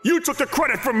 You took the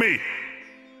credit from me!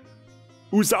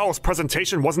 Uzao's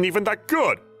presentation wasn't even that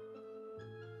good.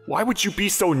 Why would you be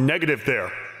so negative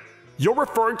there? You're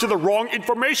referring to the wrong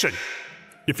information.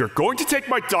 If you're going to take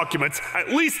my documents, at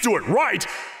least do it right!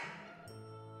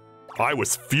 I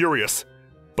was furious,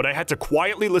 but I had to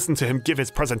quietly listen to him give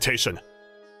his presentation.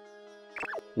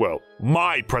 Well,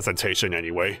 my presentation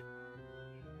anyway.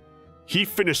 He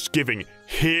finished giving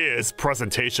his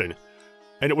presentation,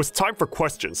 and it was time for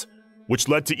questions, which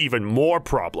led to even more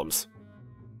problems.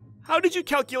 How did you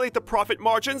calculate the profit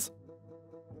margins?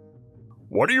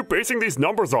 What are you basing these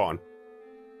numbers on?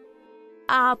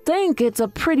 I think it's a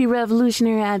pretty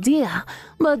revolutionary idea,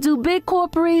 but do big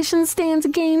corporations stand to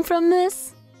gain from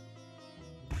this?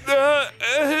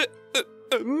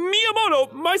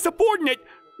 Miyamoto, my subordinate,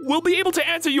 will be able to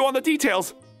answer you on the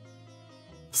details.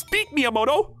 Speak,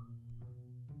 Miyamoto!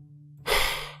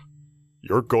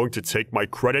 You're going to take my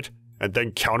credit and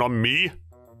then count on me?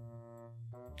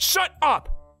 Shut up!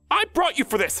 I brought you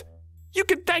for this! You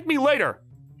can thank me later!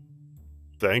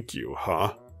 Thank you,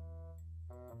 huh?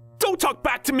 Don't talk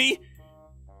back to me!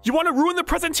 You want to ruin the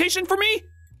presentation for me?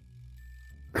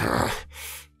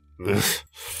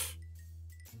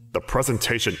 The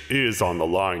presentation is on the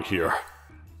line here.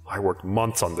 I worked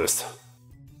months on this.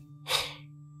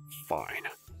 Fine.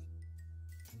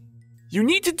 You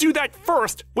need to do that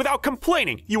first without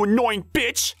complaining, you annoying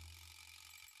bitch!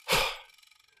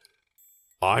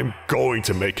 I'm going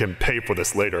to make him pay for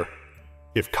this later.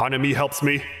 If Kanemi helps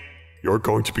me, you're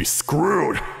going to be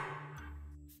screwed!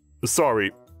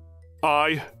 Sorry,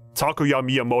 I, Takuya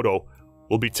Miyamoto,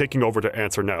 will be taking over to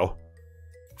answer now.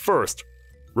 First,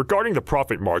 regarding the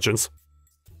profit margins.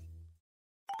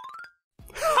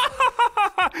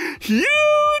 Huge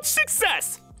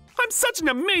success! I'm such an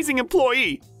amazing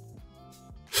employee!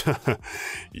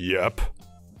 Yep.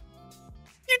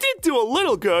 You did do a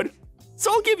little good,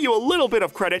 so I'll give you a little bit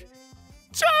of credit.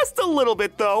 Just a little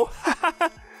bit, though.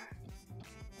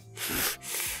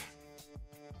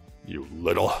 You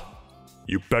little.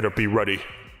 You better be ready.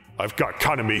 I've got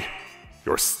Kanemi.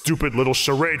 Your stupid little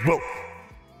charade will...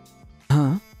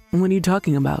 Huh? What are you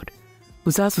talking about?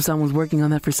 Usasu-san was working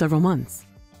on that for several months.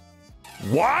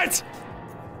 What?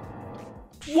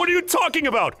 What are you talking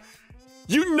about?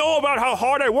 You know about how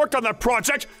hard I worked on that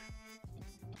project?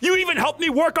 You even helped me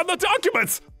work on the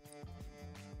documents!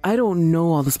 I don't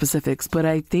know all the specifics, but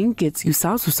I think it's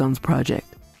Yusasu-san's project.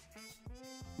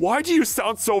 Why do you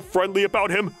sound so friendly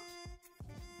about him?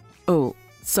 Oh,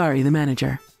 sorry, the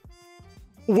manager.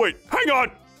 Wait, hang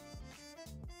on!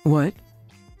 What?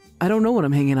 I don't know what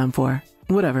I'm hanging on for.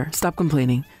 Whatever, stop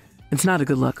complaining. It's not a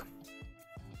good look.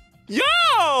 Yo,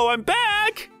 I'm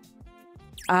back!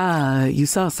 Ah,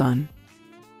 Yusa-san.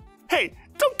 Hey,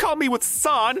 don't call me with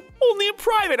san. Only in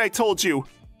private, I told you.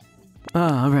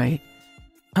 Ah, alright.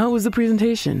 How was the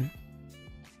presentation?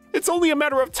 It's only a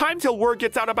matter of time till word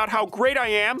gets out about how great I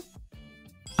am.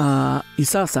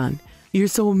 Yusa-san, you're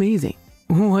so amazing.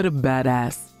 What a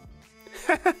badass.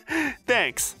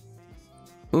 Thanks.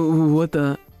 What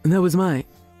the? That was my...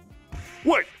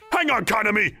 Wait, hang on,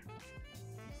 Kanami!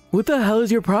 What the hell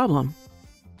is your problem?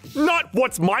 Not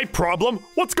what's my problem,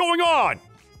 what's going on?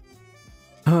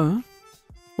 Huh?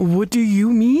 What do you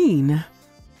mean?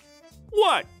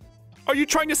 What? Are you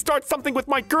trying to start something with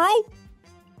my girl?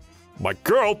 My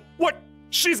girl? What?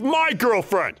 She's my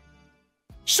girlfriend!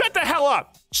 Shut the hell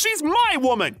up! She's my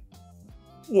woman!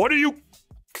 What are you...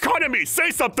 Kanami, say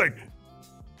something!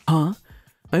 Huh?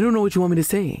 I don't know what you want me to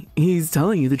say. He's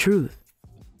telling you the truth.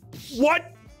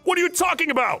 What? What are you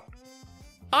talking about?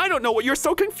 I don't know what you're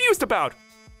so confused about.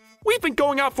 We've been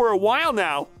going out for a while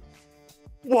now.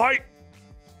 Why?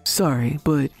 Sorry,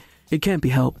 but it can't be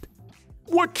helped.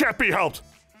 What can't be helped?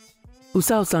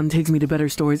 Usao-san takes me to better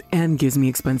stores and gives me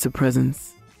expensive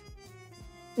presents.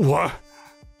 What?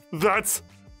 That's...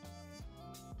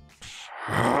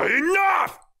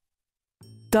 Enough!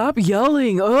 Stop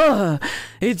yelling! Ugh!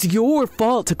 It's your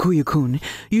fault, Takuya-kun.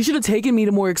 You should have taken me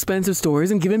to more expensive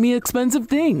stores and given me expensive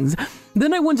things.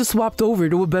 Then I wouldn't have swapped over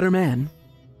to a better man.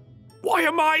 Why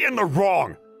am I in the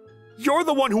wrong? You're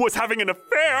the one who was having an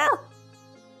affair!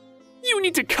 You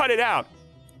need to cut it out.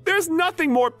 There's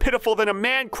nothing more pitiful than a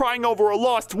man crying over a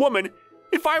lost woman.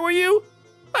 If I were you,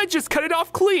 I'd just cut it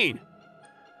off clean.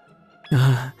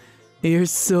 You're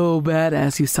so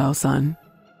badass, Usao-san.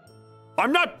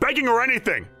 I'm not begging or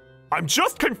anything. I'm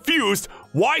just confused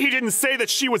why he didn't say that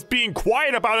she was being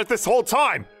quiet about it this whole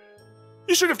time.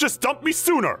 You should have just dumped me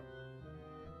sooner.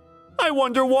 I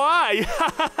wonder why.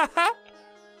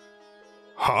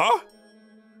 Huh?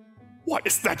 What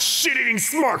is that shit-eating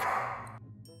smirk?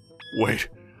 Wait.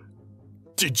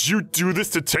 Did you do this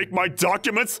to take my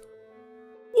documents?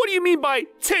 What do you mean by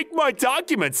take my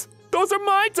documents? Those are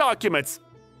my documents.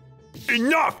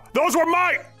 Enough! Those were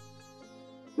my...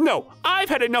 No, I've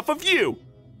had enough of you.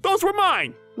 Those were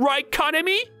mine, right,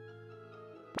 Kanemi?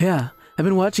 Yeah, I've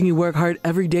been watching you work hard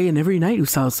every day and every night,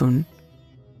 Usao-san.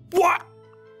 What?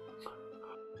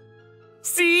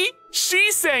 See?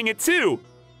 She's saying it too.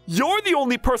 You're the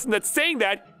only person that's saying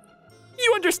that.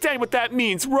 You understand what that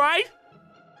means, right?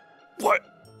 What?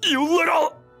 You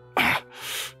little...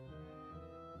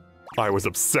 I was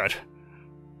upset,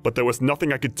 but there was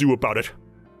nothing I could do about it.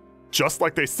 Just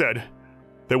like they said,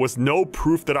 there was no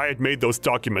proof that I had made those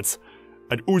documents,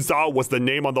 and Uzao was the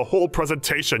name on the whole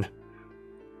presentation.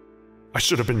 I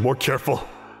should have been more careful.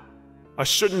 I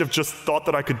shouldn't have just thought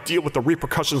that I could deal with the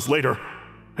repercussions later,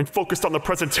 and focused on the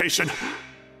presentation.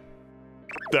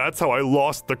 That's how I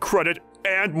lost the credit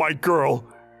and my girl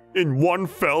in one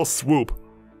fell swoop.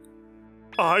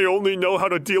 I only know how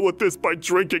to deal with this by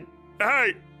drinking,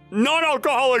 hey,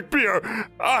 non-alcoholic beer.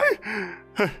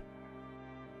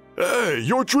 Hey,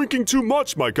 you're drinking too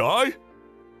much, my guy.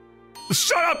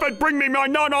 Shut up and bring me my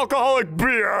non-alcoholic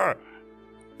beer!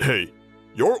 Hey,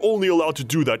 you're only allowed to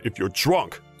do that if you're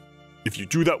drunk. If you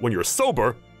do that when you're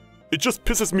sober, it just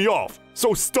pisses me off,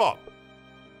 so stop.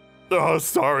 Oh,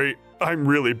 sorry, I'm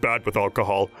really bad with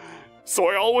alcohol. So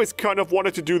I always kind of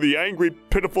wanted to do the angry,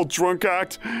 pitiful drunk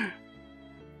act.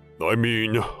 I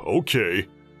mean, okay.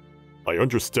 I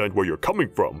understand where you're coming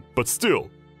from, but still.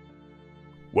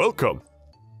 Welcome.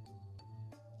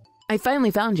 I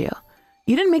finally found you.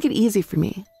 You didn't make it easy for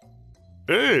me.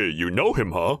 Hey, you know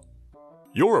him, huh?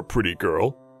 You're a pretty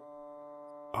girl.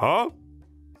 Huh?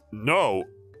 No,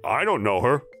 I don't know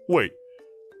her. Wait,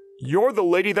 you're the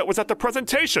lady that was at the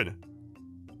presentation.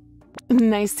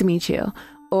 Nice to meet you.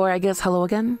 Or I guess hello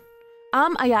again.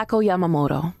 I'm Ayako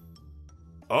Yamamoto.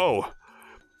 Oh,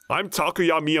 I'm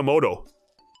Takuya Miyamoto.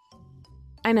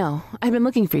 I know. I've been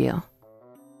looking for you.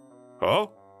 Huh?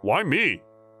 Why me?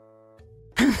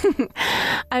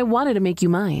 I wanted to make you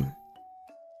mine.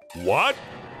 What?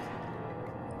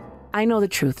 I know the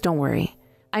truth, don't worry.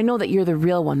 I know that you're the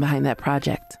real one behind that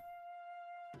project.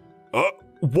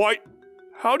 Why?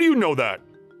 How do you know that?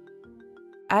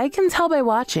 I can tell by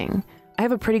watching. I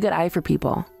have a pretty good eye for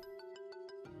people.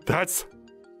 That's...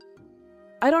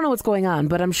 I don't know what's going on,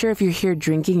 but I'm sure if you're here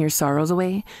drinking your sorrows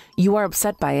away, you are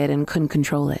upset by it and couldn't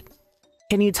control it.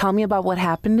 Can you tell me about what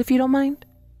happened if you don't mind?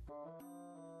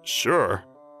 Sure.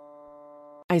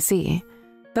 I see.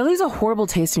 That leaves a horrible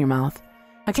taste in your mouth.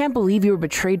 I can't believe you were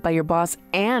betrayed by your boss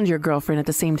and your girlfriend at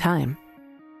the same time.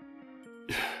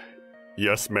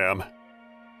 Yes, ma'am.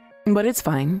 But it's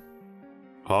fine.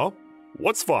 Huh?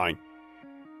 What's fine?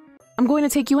 I'm going to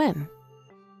take you in.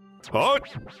 Huh?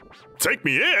 Take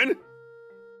me in?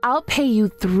 I'll pay you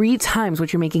 3 times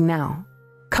what you're making now.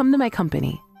 Come to my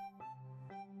company.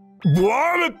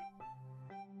 What?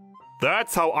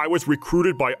 That's how I was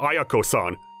recruited by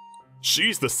Ayako-san.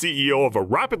 She's the CEO of a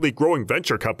rapidly growing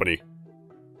venture company.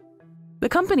 The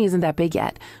company isn't that big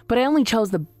yet, but I only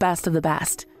chose the best of the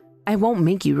best. I won't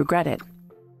make you regret it.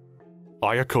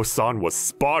 Ayako-san was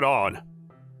spot on.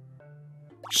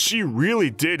 She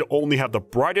really did only have the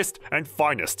brightest and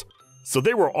finest, so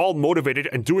they were all motivated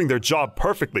and doing their job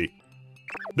perfectly.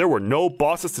 There were no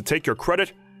bosses to take your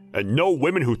credit, and no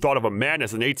women who thought of a man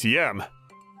as an ATM.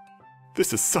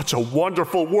 This is such a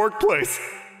wonderful workplace!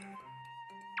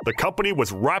 The company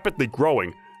was rapidly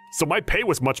growing, so my pay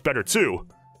was much better too.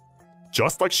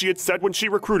 Just like she had said when she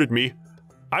recruited me,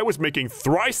 I was making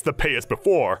thrice the pay as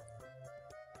before.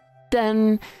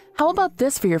 Then, how about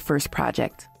this for your first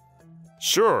project?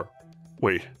 Sure.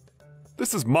 Wait,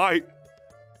 this is my...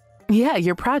 Yeah,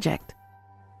 your project.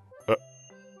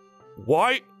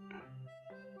 Why?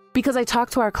 Because I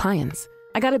talked to our clients.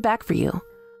 I got it back for you.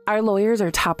 Our lawyers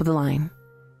are top of the line.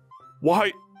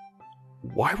 Why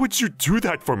would you do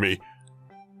that for me?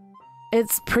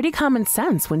 It's pretty common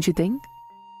sense, wouldn't you think?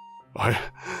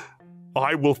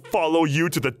 I will follow you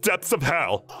to the depths of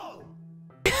hell.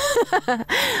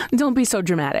 Don't be so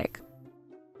dramatic.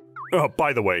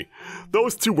 By the way,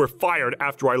 those two were fired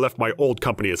after I left my old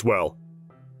company as well.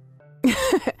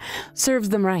 Serves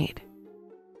them right.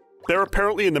 They're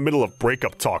apparently in the middle of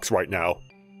breakup talks right now.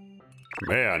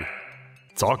 Man,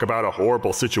 talk about a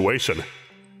horrible situation.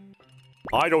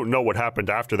 I don't know what happened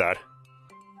after that.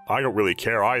 I don't really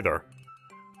care either.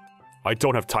 I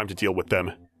don't have time to deal with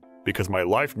them, because my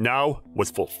life now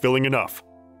was fulfilling enough.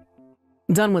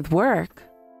 Done with work?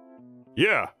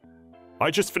 Yeah,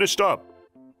 I just finished up.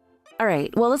 All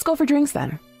right, well, let's go for drinks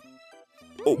then.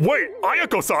 Oh, wait,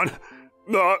 Ayako-san!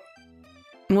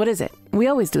 What is it? We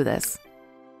always do this.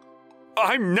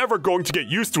 I'm never going to get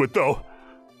used to it, though.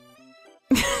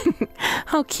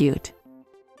 How cute.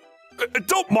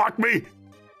 Don't mock me!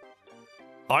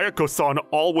 Ayako-san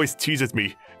always teases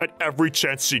me at every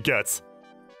chance she gets.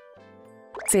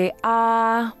 Say,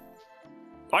 I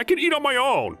can eat on my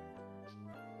own.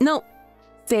 No.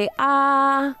 Say,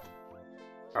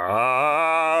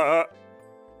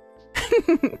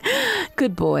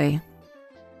 Good boy.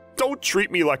 Don't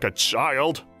treat me like a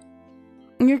child.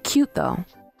 You're cute, though.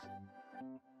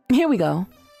 Here we go.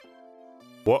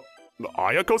 What?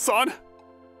 Ayako-san?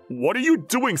 What are you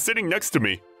doing sitting next to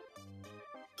me?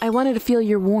 I wanted to feel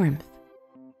your warmth.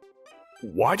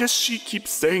 Why does she keep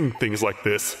saying things like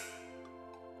this?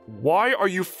 Why are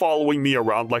you following me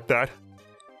around like that?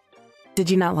 Did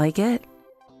you not like it?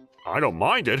 I don't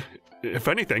mind it. If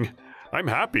anything, I'm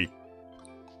happy.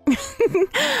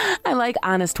 I like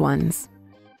honest ones.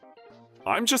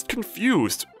 I'm just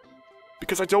confused.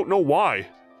 Because I don't know why.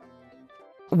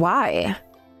 Why?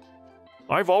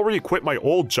 I've already quit my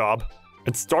old job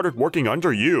and started working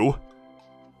under you.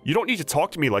 You don't need to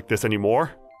talk to me like this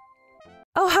anymore.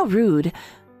 Oh, how rude.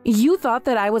 You thought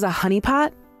that I was a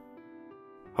honeypot?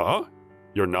 Huh?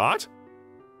 You're not?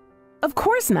 Of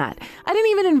course not. I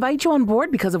didn't even invite you on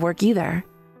board because of work either.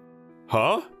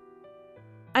 Huh?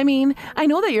 I mean, I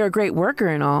know that you're a great worker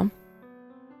and all.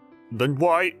 Then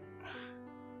why?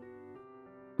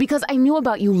 Because I knew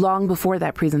about you long before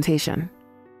that presentation.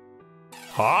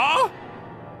 Huh?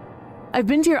 I've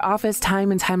been to your office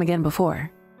time and time again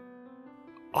before.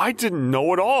 I didn't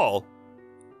know at all.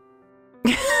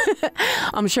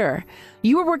 I'm sure.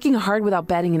 You were working hard without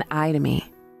batting an eye to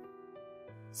me.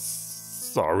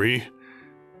 Sorry.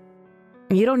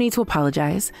 You don't need to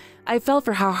apologize. I fell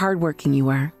for how hardworking you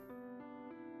were.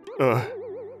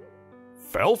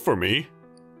 Fell for me?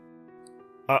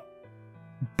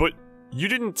 But you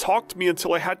didn't talk to me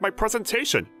until I had my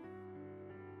presentation.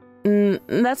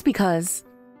 That's because...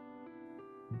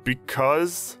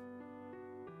 Because?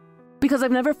 Because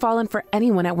I've never fallen for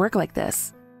anyone at work like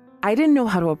this. I didn't know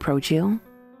how to approach you.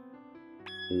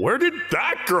 Where did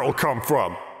that girl come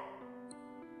from?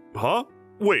 Huh?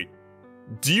 Wait,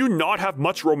 do you not have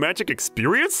much romantic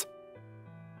experience?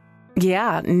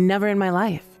 Yeah, never in my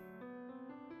life.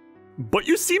 But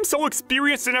you seem so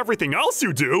experienced in everything else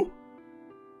you do.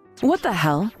 What the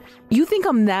hell? You think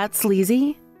I'm that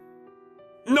sleazy?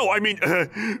 No, I mean,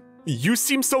 you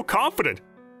seem so confident.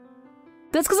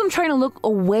 That's because I'm trying to look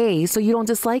away so you don't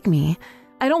dislike me.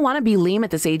 I don't want to be lame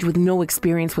at this age with no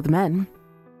experience with men.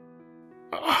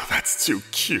 Oh, that's too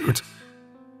cute.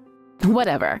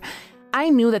 Whatever. I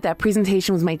knew that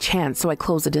presentation was my chance, so I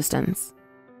closed the distance.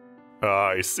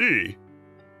 I see.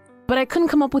 But I couldn't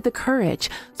come up with the courage,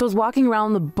 so I was walking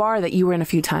around the bar that you were in a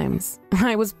few times.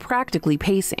 I was practically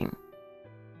pacing.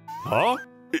 Huh?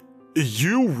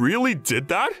 You really did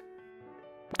that?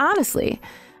 Honestly,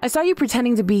 I saw you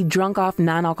pretending to be drunk off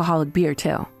non-alcoholic beer,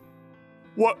 too.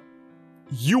 What?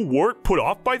 You weren't put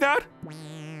off by that?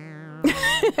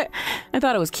 I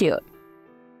thought it was cute.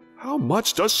 How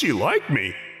much does she like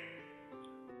me?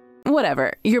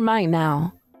 Whatever, you're mine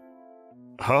now.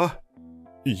 Huh?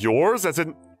 Yours as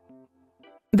in...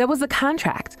 That was the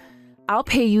contract. I'll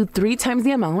pay you 3 times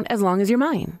the amount as long as you're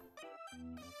mine.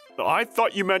 I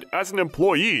thought you meant as an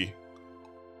employee.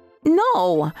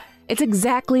 No, it's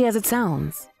exactly as it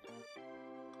sounds.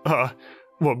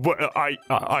 Well, but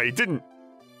I didn't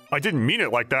mean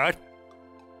it like that.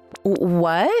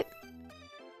 What?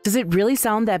 Does it really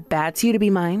sound that bad to you to be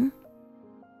mine?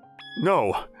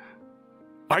 No.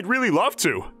 I'd really love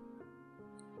to.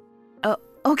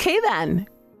 Okay then.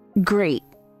 Great.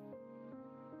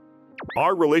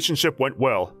 Our relationship went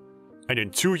well, and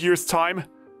in 2 years' time,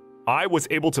 I was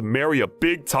able to marry a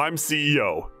big-time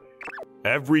CEO.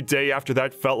 Every day after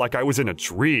that felt like I was in a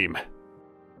dream.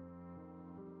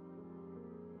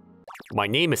 My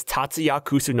name is Tatsuya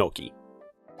Kusunoki.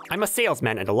 I'm a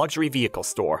salesman at a luxury vehicle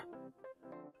store.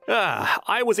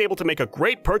 I was able to make a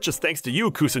great purchase thanks to you,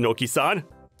 Kusunoki-san.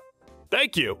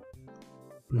 Thank you.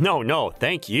 No,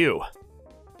 thank you.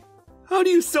 How do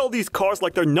you sell these cars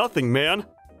like they're nothing, man?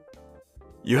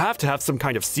 You have to have some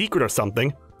kind of secret or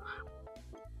something.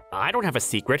 I don't have a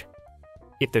secret.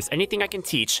 If there's anything I can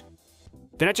teach,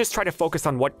 then I just try to focus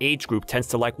on what age group tends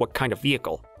to like what kind of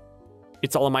vehicle.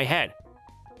 It's all in my head.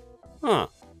 Huh.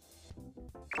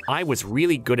 I was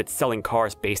really good at selling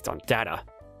cars based on data.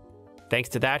 Thanks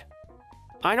to that,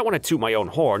 I don't want to toot my own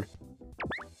horn,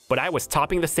 but I was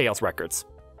topping the sales records.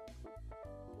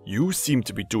 You seem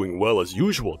to be doing well as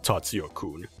usual,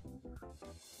 Tatsuya-kun.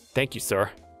 Thank you, sir.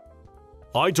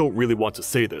 I don't really want to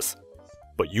say this,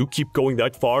 but you keep going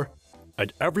that far,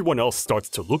 and everyone else starts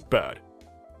to look bad.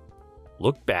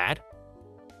 Look bad?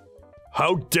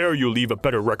 How dare you leave a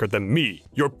better record than me,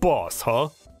 your boss, huh?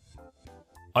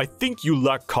 I think you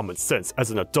lack common sense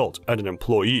as an adult and an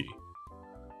employee.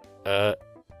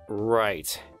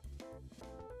 Right.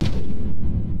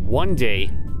 One day,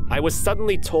 I was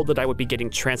suddenly told that I would be getting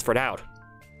transferred out.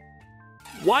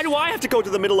 Why do I have to go to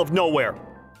the middle of nowhere?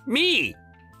 Me!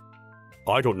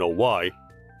 I don't know why,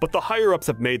 but the higher-ups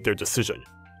have made their decision.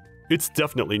 It's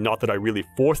definitely not that I really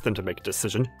forced them to make a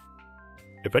decision.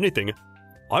 If anything,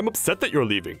 I'm upset that you're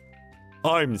leaving.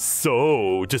 I'm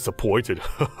so disappointed.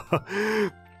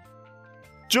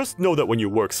 Just know that when you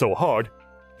work so hard,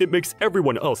 it makes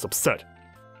everyone else upset.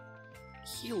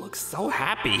 He looks so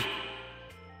happy.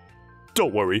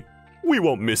 Don't worry, we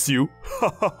won't miss you.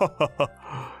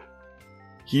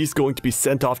 He's going to be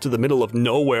sent off to the middle of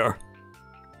nowhere.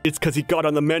 It's because he got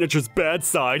on the manager's bad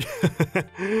side.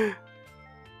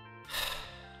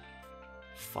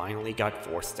 Finally got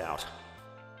forced out.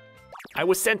 I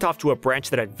was sent off to a branch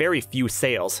that had very few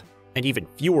sales, and even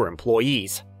fewer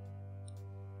employees.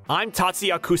 I'm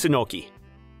Tatsuya Kusunoki.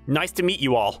 Nice to meet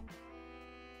you all.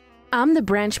 I'm the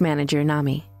branch manager,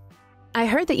 Nami. I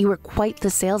heard that you were quite the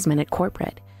salesman at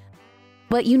corporate.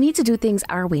 But you need to do things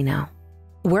our way now.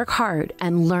 Work hard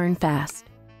and learn fast.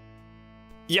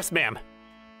 Yes, ma'am.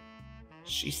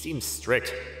 She seems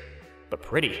strict, but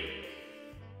pretty.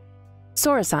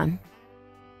 Sora-san.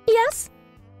 Yes?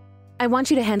 I want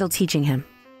you to handle teaching him.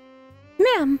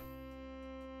 Ma'am.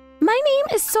 My name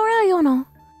is Sora Ayono.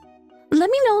 Let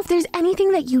me know if there's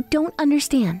anything that you don't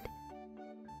understand.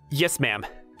 Yes, ma'am.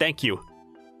 Thank you.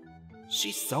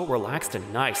 She's so relaxed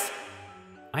and nice.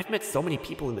 I've met so many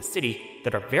people in the city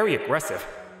that are very aggressive,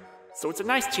 so it's a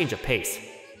nice change of pace.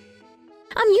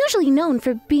 I'm usually known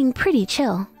for being pretty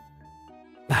chill.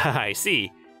 I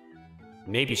see.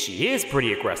 Maybe she is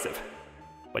pretty aggressive,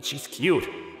 but she's cute.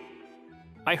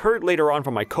 I heard later on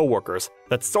from my coworkers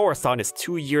that Sora-san is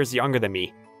 2 years younger than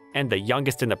me, and the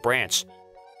youngest in the branch.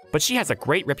 But she has a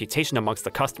great reputation amongst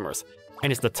the customers,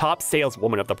 and is the top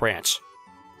saleswoman of the branch.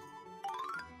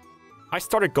 I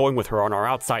started going with her on our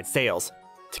outside sales,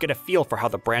 to get a feel for how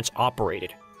the branch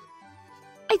operated.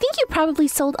 I think you probably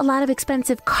sold a lot of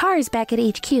expensive cars back at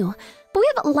HQ, but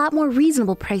we have a lot more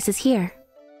reasonable prices here.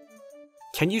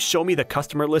 Can you show me the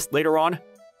customer list later on?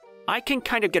 I can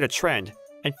kind of get a trend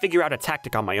and figure out a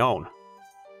tactic on my own.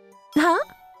 Huh?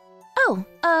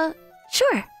 Oh,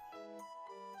 sure.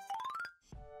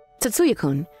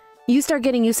 Tatsuya-kun, you start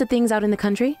getting used to things out in the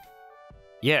country?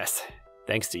 Yes,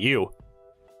 thanks to you.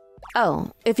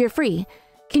 Oh, if you're free,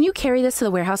 can you carry this to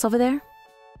the warehouse over there?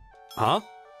 Huh?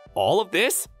 All of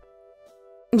this?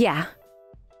 Yeah.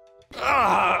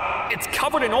 It's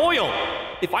covered in oil!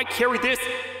 If I carry this,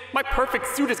 my perfect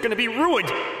suit is gonna be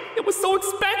ruined! It was so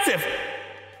expensive!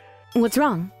 What's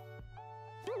wrong?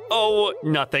 Oh,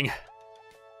 nothing.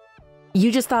 You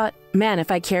just thought, man,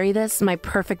 if I carry this, my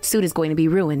perfect suit is going to be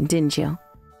ruined, didn't you?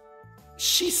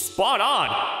 She's spot on!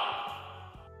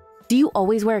 Do you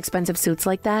always wear expensive suits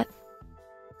like that?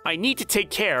 I need to take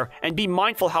care and be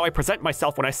mindful how I present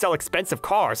myself when I sell expensive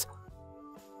cars.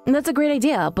 That's a great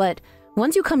idea, but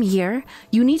once you come here,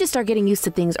 you need to start getting used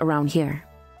to things around here.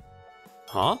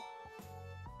 Huh?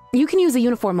 You can use a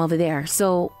uniform over there,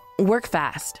 so work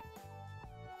fast.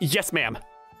 Yes, ma'am.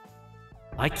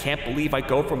 I can't believe I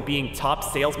go from being top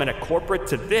salesman at corporate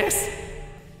to this.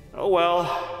 Oh well,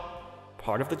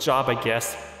 part of the job, I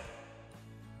guess.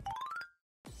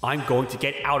 I'm going to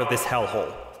get out of this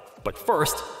hellhole. But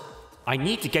first, I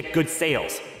need to get good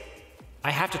sales.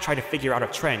 I have to try to figure out a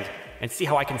trend and see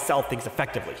how I can sell things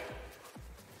effectively.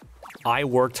 I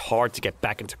worked hard to get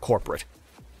back into corporate.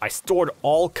 I stored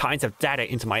all kinds of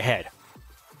data into my head.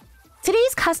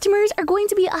 Today's customers are going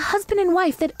to be a husband and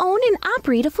wife that own and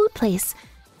operate a food place.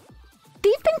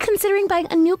 They've been considering buying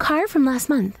a new car from last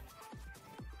month.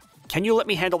 Can you let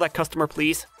me handle that customer,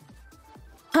 please?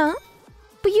 Huh?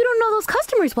 But you don't know those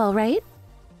customers well, right?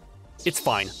 It's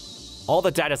fine. All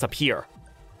the data's up here.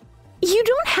 You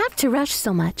don't have to rush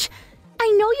so much. I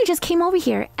know you just came over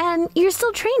here, and you're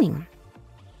still training.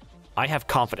 I have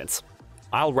confidence.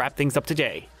 I'll wrap things up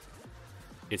today.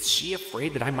 Is she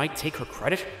afraid that I might take her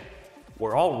credit?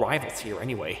 We're all rivals here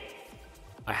anyway.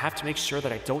 I have to make sure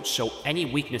that I don't show any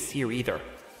weakness here either.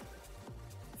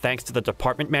 Thanks to the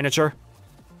department manager,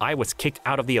 I was kicked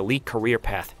out of the elite career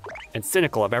path and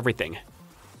cynical of everything.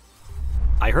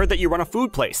 I heard that you run a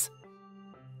food place.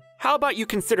 How about you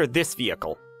consider this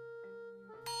vehicle?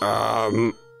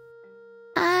 I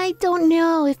don't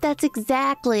know if that's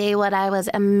exactly what I was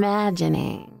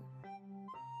imagining.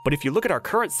 But if you look at our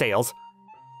current sales,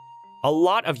 a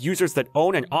lot of users that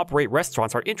own and operate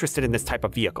restaurants are interested in this type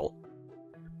of vehicle.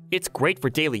 It's great for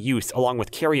daily use along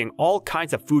with carrying all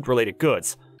kinds of food-related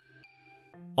goods.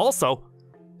 Also,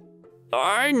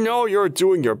 I know you're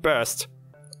doing your best.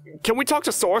 Can we talk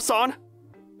to Sora-san?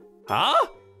 Huh?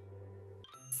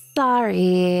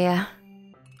 Sorry.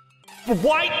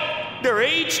 What? Their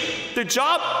age? Their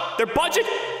job? Their budget?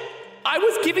 I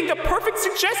was giving the perfect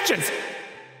suggestions!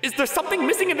 Is there something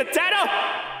missing in the data?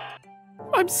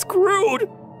 I'm screwed!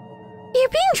 You're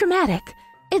being dramatic.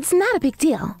 It's not a big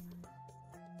deal.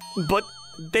 But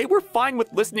they were fine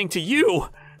with listening to you.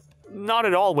 Not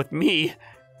at all with me.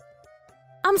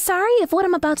 I'm sorry if what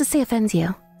I'm about to say offends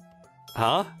you.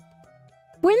 Huh?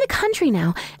 We're in the country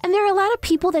now, and there are a lot of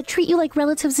people that treat you like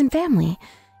relatives and family.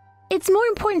 It's more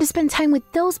important to spend time with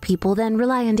those people than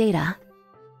rely on data.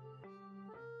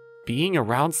 Being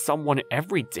around someone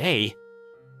every day?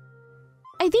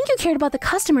 I think you cared about the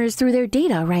customers through their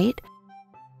data, right?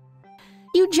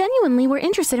 You genuinely were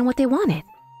interested in what they wanted.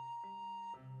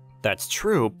 That's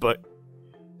true, but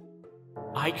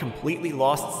I completely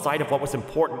lost sight of what was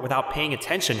important without paying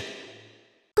attention.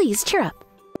 Please, cheer up.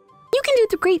 You can do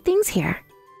the great things here.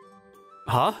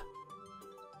 Huh?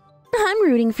 I'm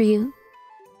rooting for you.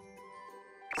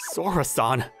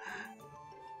 Sora-san.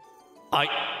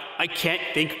 I can't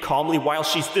think calmly while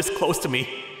she's this close to me.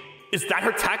 Is that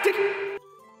her tactic?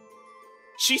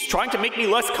 She's trying to make me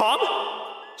less calm?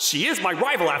 She is my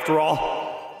rival after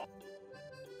all.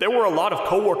 There were a lot of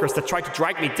coworkers that tried to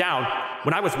drag me down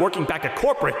when I was working back at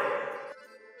corporate.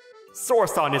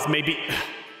 Sora-san is maybe...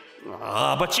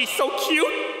 but she's so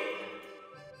cute!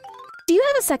 Do you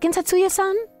have a second,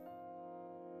 Tatsuya-san?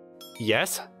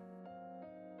 Yes?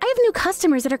 I have new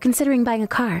customers that are considering buying a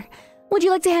car. Would you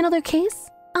like to handle their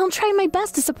case? I'll try my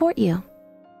best to support you.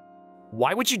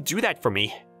 Why would you do that for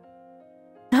me?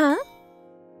 Huh?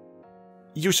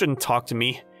 You shouldn't talk to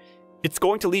me. It's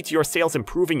going to lead to your sales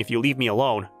improving if you leave me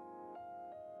alone.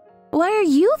 Why are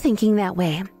you thinking that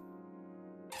way?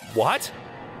 What?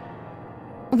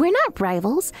 We're not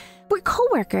rivals. We're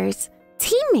coworkers,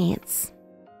 teammates.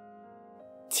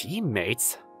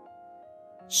 Teammates?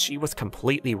 She was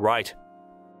completely right.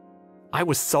 I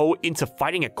was so into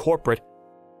fighting at corporate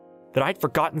that I'd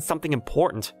forgotten something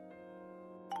important.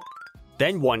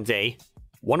 Then one day,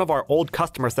 one of our old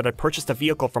customers that had purchased a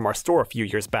vehicle from our store a few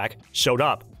years back showed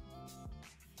up.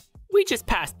 We just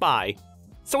passed by,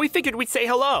 so we figured we'd say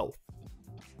hello.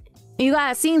 You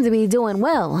guys seem to be doing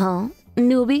well, huh,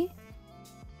 newbie?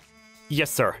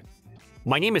 Yes, sir.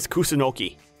 My name is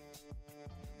Kusunoki.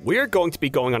 We're going to be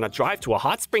going on a drive to a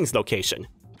hot springs location.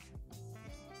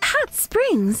 Hot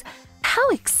springs? How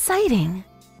exciting.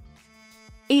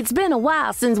 It's been a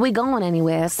while since we gone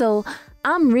anywhere, so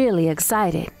I'm really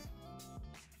excited.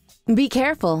 Be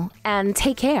careful and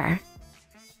take care.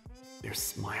 Their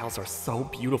smiles are so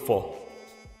beautiful.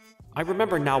 I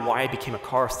remember now why I became a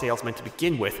car salesman to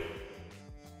begin with.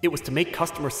 It was to make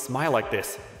customers smile like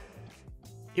this.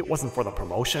 It wasn't for the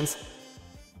promotions.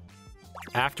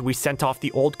 After we sent off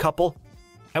the old couple,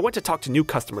 I went to talk to new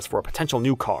customers for a potential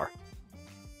new car.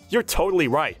 You're totally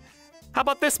right. How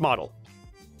about this model?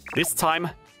 This time,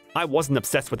 I wasn't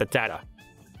obsessed with the data.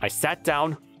 I sat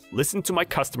down, listened to my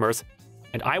customers,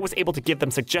 and I was able to give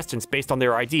them suggestions based on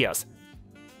their ideas.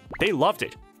 They loved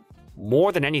it.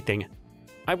 More than anything,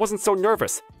 I wasn't so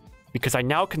nervous, because I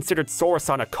now considered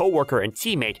Sora-san a coworker and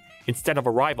teammate instead of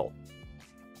a rival.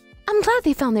 I'm glad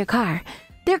they found their car.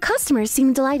 Their customers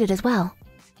seemed delighted as well.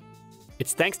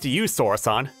 It's thanks to you,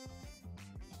 Sora-san.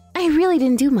 I really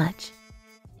didn't do much.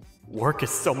 Work is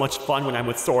so much fun when I'm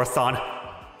with Sora-san.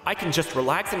 I can just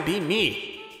relax and be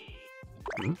me.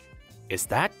 Is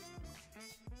that?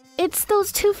 It's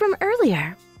those two from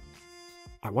earlier.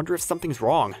 I wonder if something's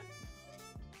wrong.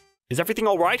 Is everything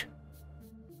all right?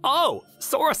 Oh,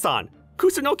 Sora-san!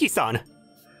 Kusunoki-san!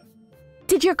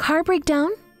 Did your car break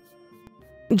down?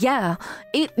 Yeah,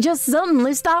 it just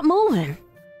suddenly stopped moving.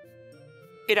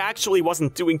 It actually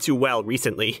wasn't doing too well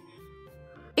recently.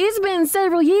 It's been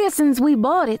several years since we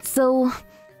bought it, so...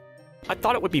 I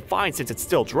thought it would be fine since it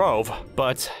still drove,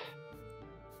 but...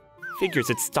 Figures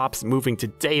it stops moving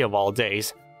today of all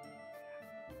days.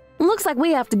 Looks like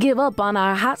we have to give up on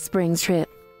our hot springs trip.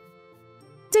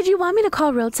 Did you want me to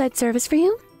call roadside service for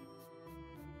you?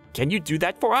 Can you do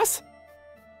that for us?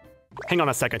 Hang on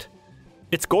a second.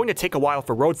 It's going to take a while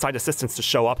for roadside assistance to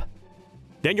show up.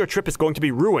 Then your trip is going to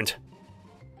be ruined.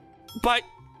 But...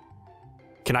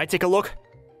 Can I take a look?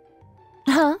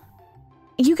 Huh?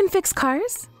 You can fix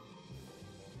cars?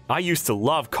 I used to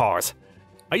love cars.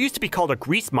 I used to be called a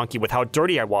grease monkey with how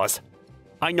dirty I was.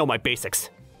 I know my basics.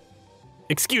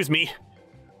 Excuse me.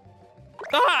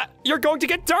 Ah! You're going to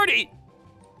get dirty!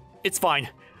 It's fine.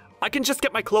 I can just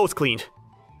get my clothes cleaned.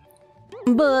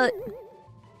 But...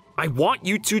 I want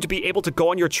you two to be able to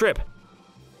go on your trip.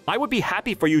 I would be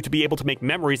happy for you to be able to make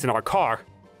memories in our car.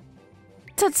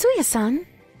 Tatsuya-san?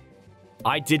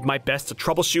 I did my best to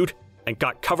troubleshoot and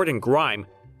got covered in grime,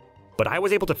 but I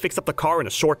was able to fix up the car in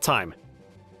a short time.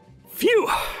 Phew!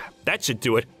 That should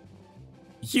do it.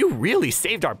 You really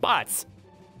saved our butts.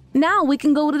 Now we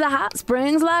can go to the hot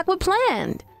springs like we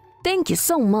planned. Thank you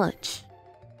so much.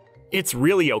 It's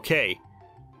really okay.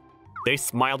 They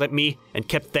smiled at me and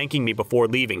kept thanking me before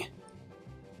leaving.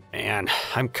 Man,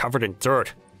 I'm covered in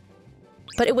dirt.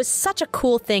 But it was such a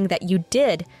cool thing that you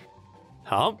did.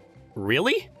 Huh?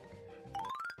 Really?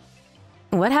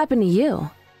 What happened to you?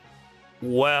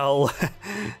 Well...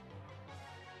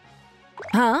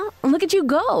 Huh? Look at you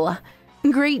go.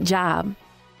 Great job.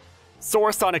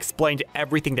 Sora-san explained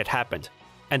everything that happened,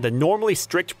 and the normally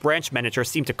strict branch manager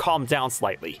seemed to calm down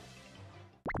slightly.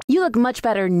 You look much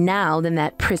better now than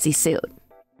that prissy suit.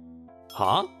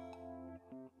 Huh?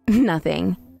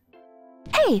 Nothing.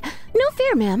 Hey, no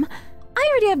fear, ma'am. I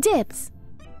already have dibs.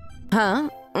 Huh?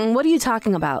 What are you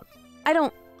talking about? I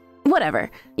don't...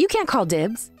 Whatever. You can't call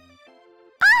dibs.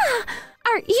 Ah!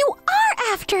 You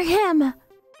are after him!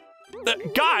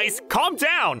 Guys, calm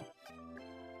down!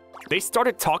 They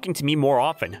started talking to me more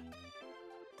often.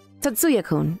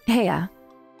 Tatsuya-kun, heya.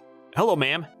 Hello,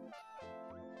 ma'am.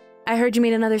 I heard you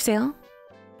made another sale?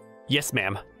 Yes,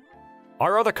 ma'am.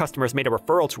 Our other customers made a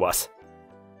referral to us.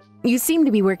 You seem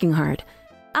to be working hard.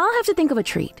 I'll have to think of a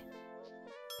treat.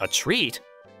 A treat?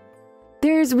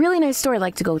 There's a really nice store I'd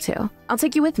like to go to. I'll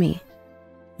take you with me.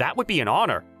 That would be an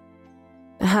honor.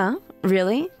 Huh?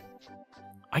 Really?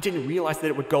 I didn't realize that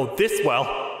it would go this well.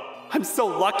 I'm so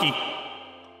lucky.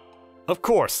 Of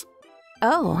course.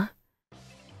 Oh.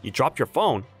 You dropped your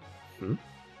phone.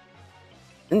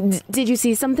 Did you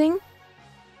see something?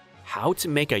 How to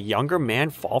make a younger man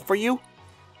fall for you?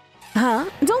 Huh?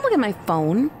 Don't look at my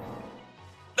phone.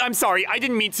 I'm sorry, I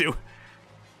didn't mean to.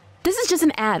 This is just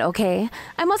an ad, okay?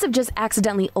 I must have just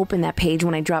accidentally opened that page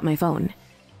when I dropped my phone.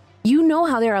 You know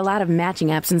how there are a lot of matching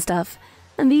apps and stuff,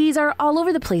 and these are all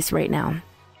over the place right now.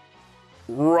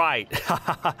 Right.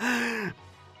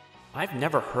 I've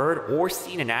never heard or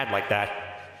seen an ad like that.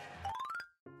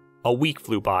 A week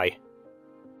flew by.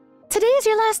 Today is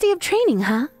your last day of training,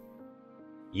 huh?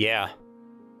 Yeah.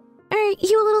 Are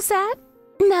you a little sad?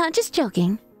 Nah, just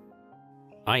joking.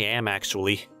 I am,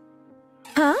 actually.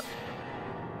 Huh?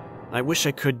 I wish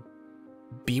I could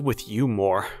be with you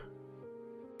more.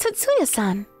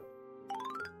 Tatsuya-san.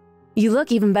 You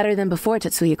look even better than before,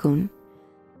 Tatsuya-kun.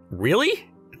 Really?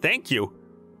 Thank you.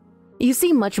 You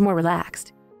seem much more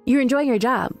relaxed. You're enjoying your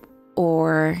job.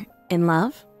 Or in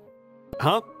love?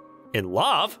 Huh? In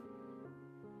love?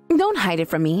 Don't hide it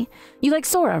from me. You like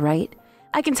Sora, right?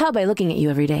 I can tell by looking at you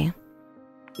every day.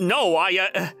 No,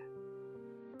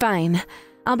 Fine.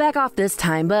 I'll back off this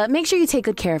time, but make sure you take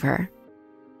good care of her.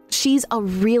 She's a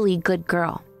really good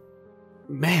girl.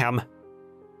 Ma'am.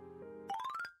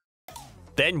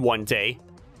 Then one day,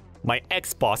 my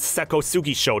ex-boss Seko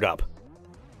Sugi showed up.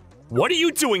 What are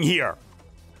you doing here?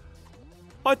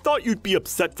 I thought you'd be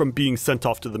upset from being sent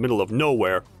off to the middle of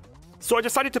nowhere, so I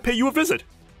decided to pay you a visit.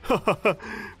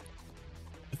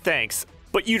 Thanks,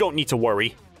 but you don't need to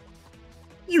worry.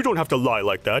 You don't have to lie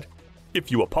like that.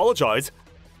 If you apologize,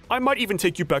 I might even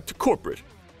take you back to corporate.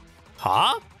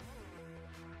 Huh?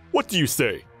 What do you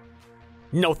say?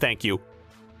 No, thank you.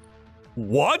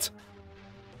 What?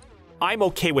 I'm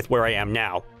okay with where I am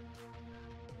now.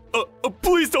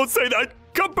 Please don't say that!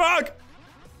 Come back!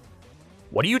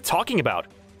 What are you talking about?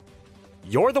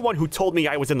 You're the one who told me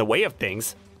I was in the way of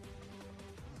things.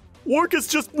 Work has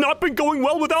just not been going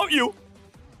well without you.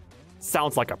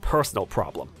 Sounds like a personal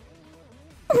problem.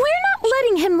 We're not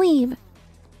letting him leave.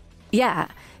 Yeah,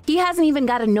 he hasn't even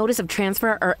got a notice of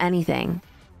transfer or anything.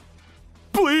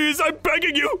 Please, I'm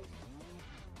begging you!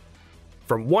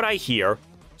 From what I hear,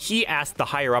 he asked the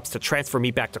higher-ups to transfer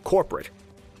me back to corporate.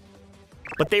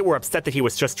 But they were upset that he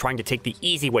was just trying to take the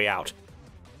easy way out.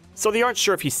 So they aren't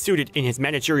sure if he's suited in his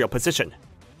managerial position.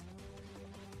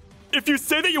 If you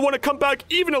say that you want to come back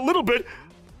even a little bit,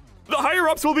 the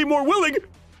higher-ups will be more willing.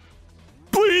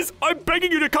 Please, I'm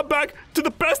begging you to come back to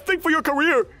the best thing for your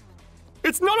career.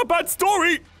 It's not a bad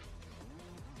story.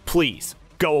 Please,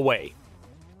 go away.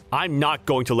 I'm not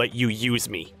going to let you use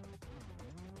me.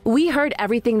 We heard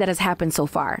everything that has happened so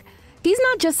far. He's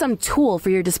not just some tool for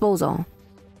your disposal.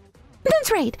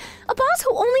 That's right. A boss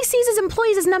who only sees his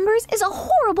employees as numbers is a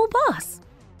horrible boss.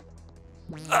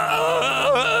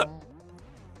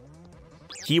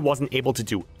 He wasn't able to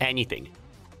do anything,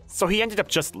 so he ended up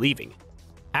just leaving.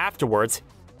 Afterwards,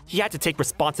 he had to take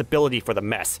responsibility for the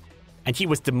mess, and he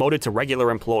was demoted to regular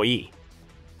employee.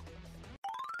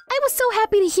 I was so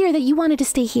happy to hear that you wanted to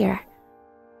stay here.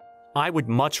 I would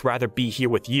much rather be here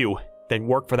with you than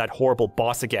work for that horrible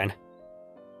boss again.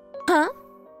 Huh?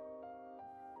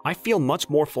 I feel much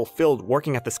more fulfilled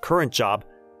working at this current job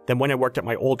than when I worked at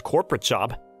my old corporate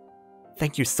job.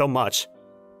 Thank you so much.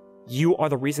 You are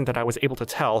the reason that I was able to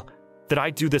tell that I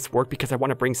do this work because I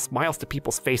want to bring smiles to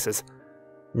people's faces,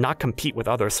 not compete with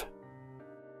others.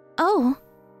 Oh.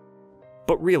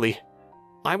 But really,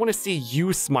 I want to see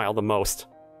you smile the most.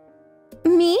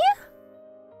 Me?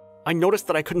 I noticed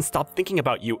that I couldn't stop thinking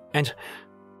about you, and...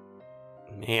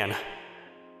 Man,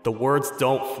 the words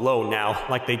don't flow now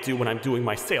like they do when I'm doing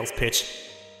my sales pitch.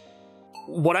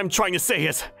 What I'm trying to say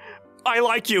is, I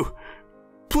like you.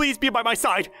 Please be by my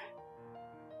side.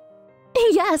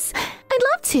 Yes, I'd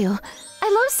love to. I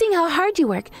love seeing how hard you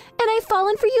work, and I've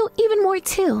fallen for you even more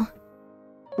too.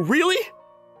 Really?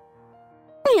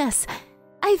 Yes,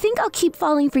 I think I'll keep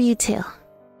falling for you too.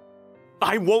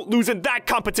 I won't lose in that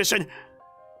competition!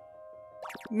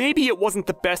 Maybe it wasn't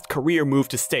the best career move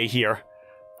to stay here,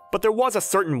 but there was a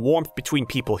certain warmth between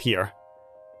people here.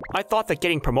 I thought that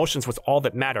getting promotions was all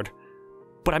that mattered,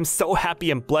 but I'm so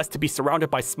happy and blessed to be surrounded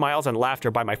by smiles and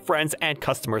laughter by my friends and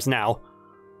customers now.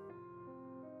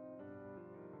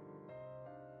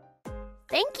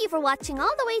 Thank you for watching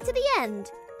all the way to the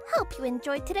end. Hope you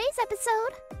enjoyed today's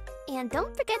episode. And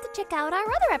don't forget to check out our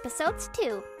other episodes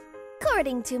too.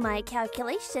 According to my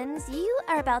calculations, you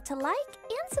are about to like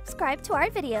and subscribe to our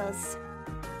videos.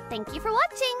 Thank you for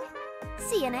watching.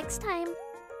 See you next time.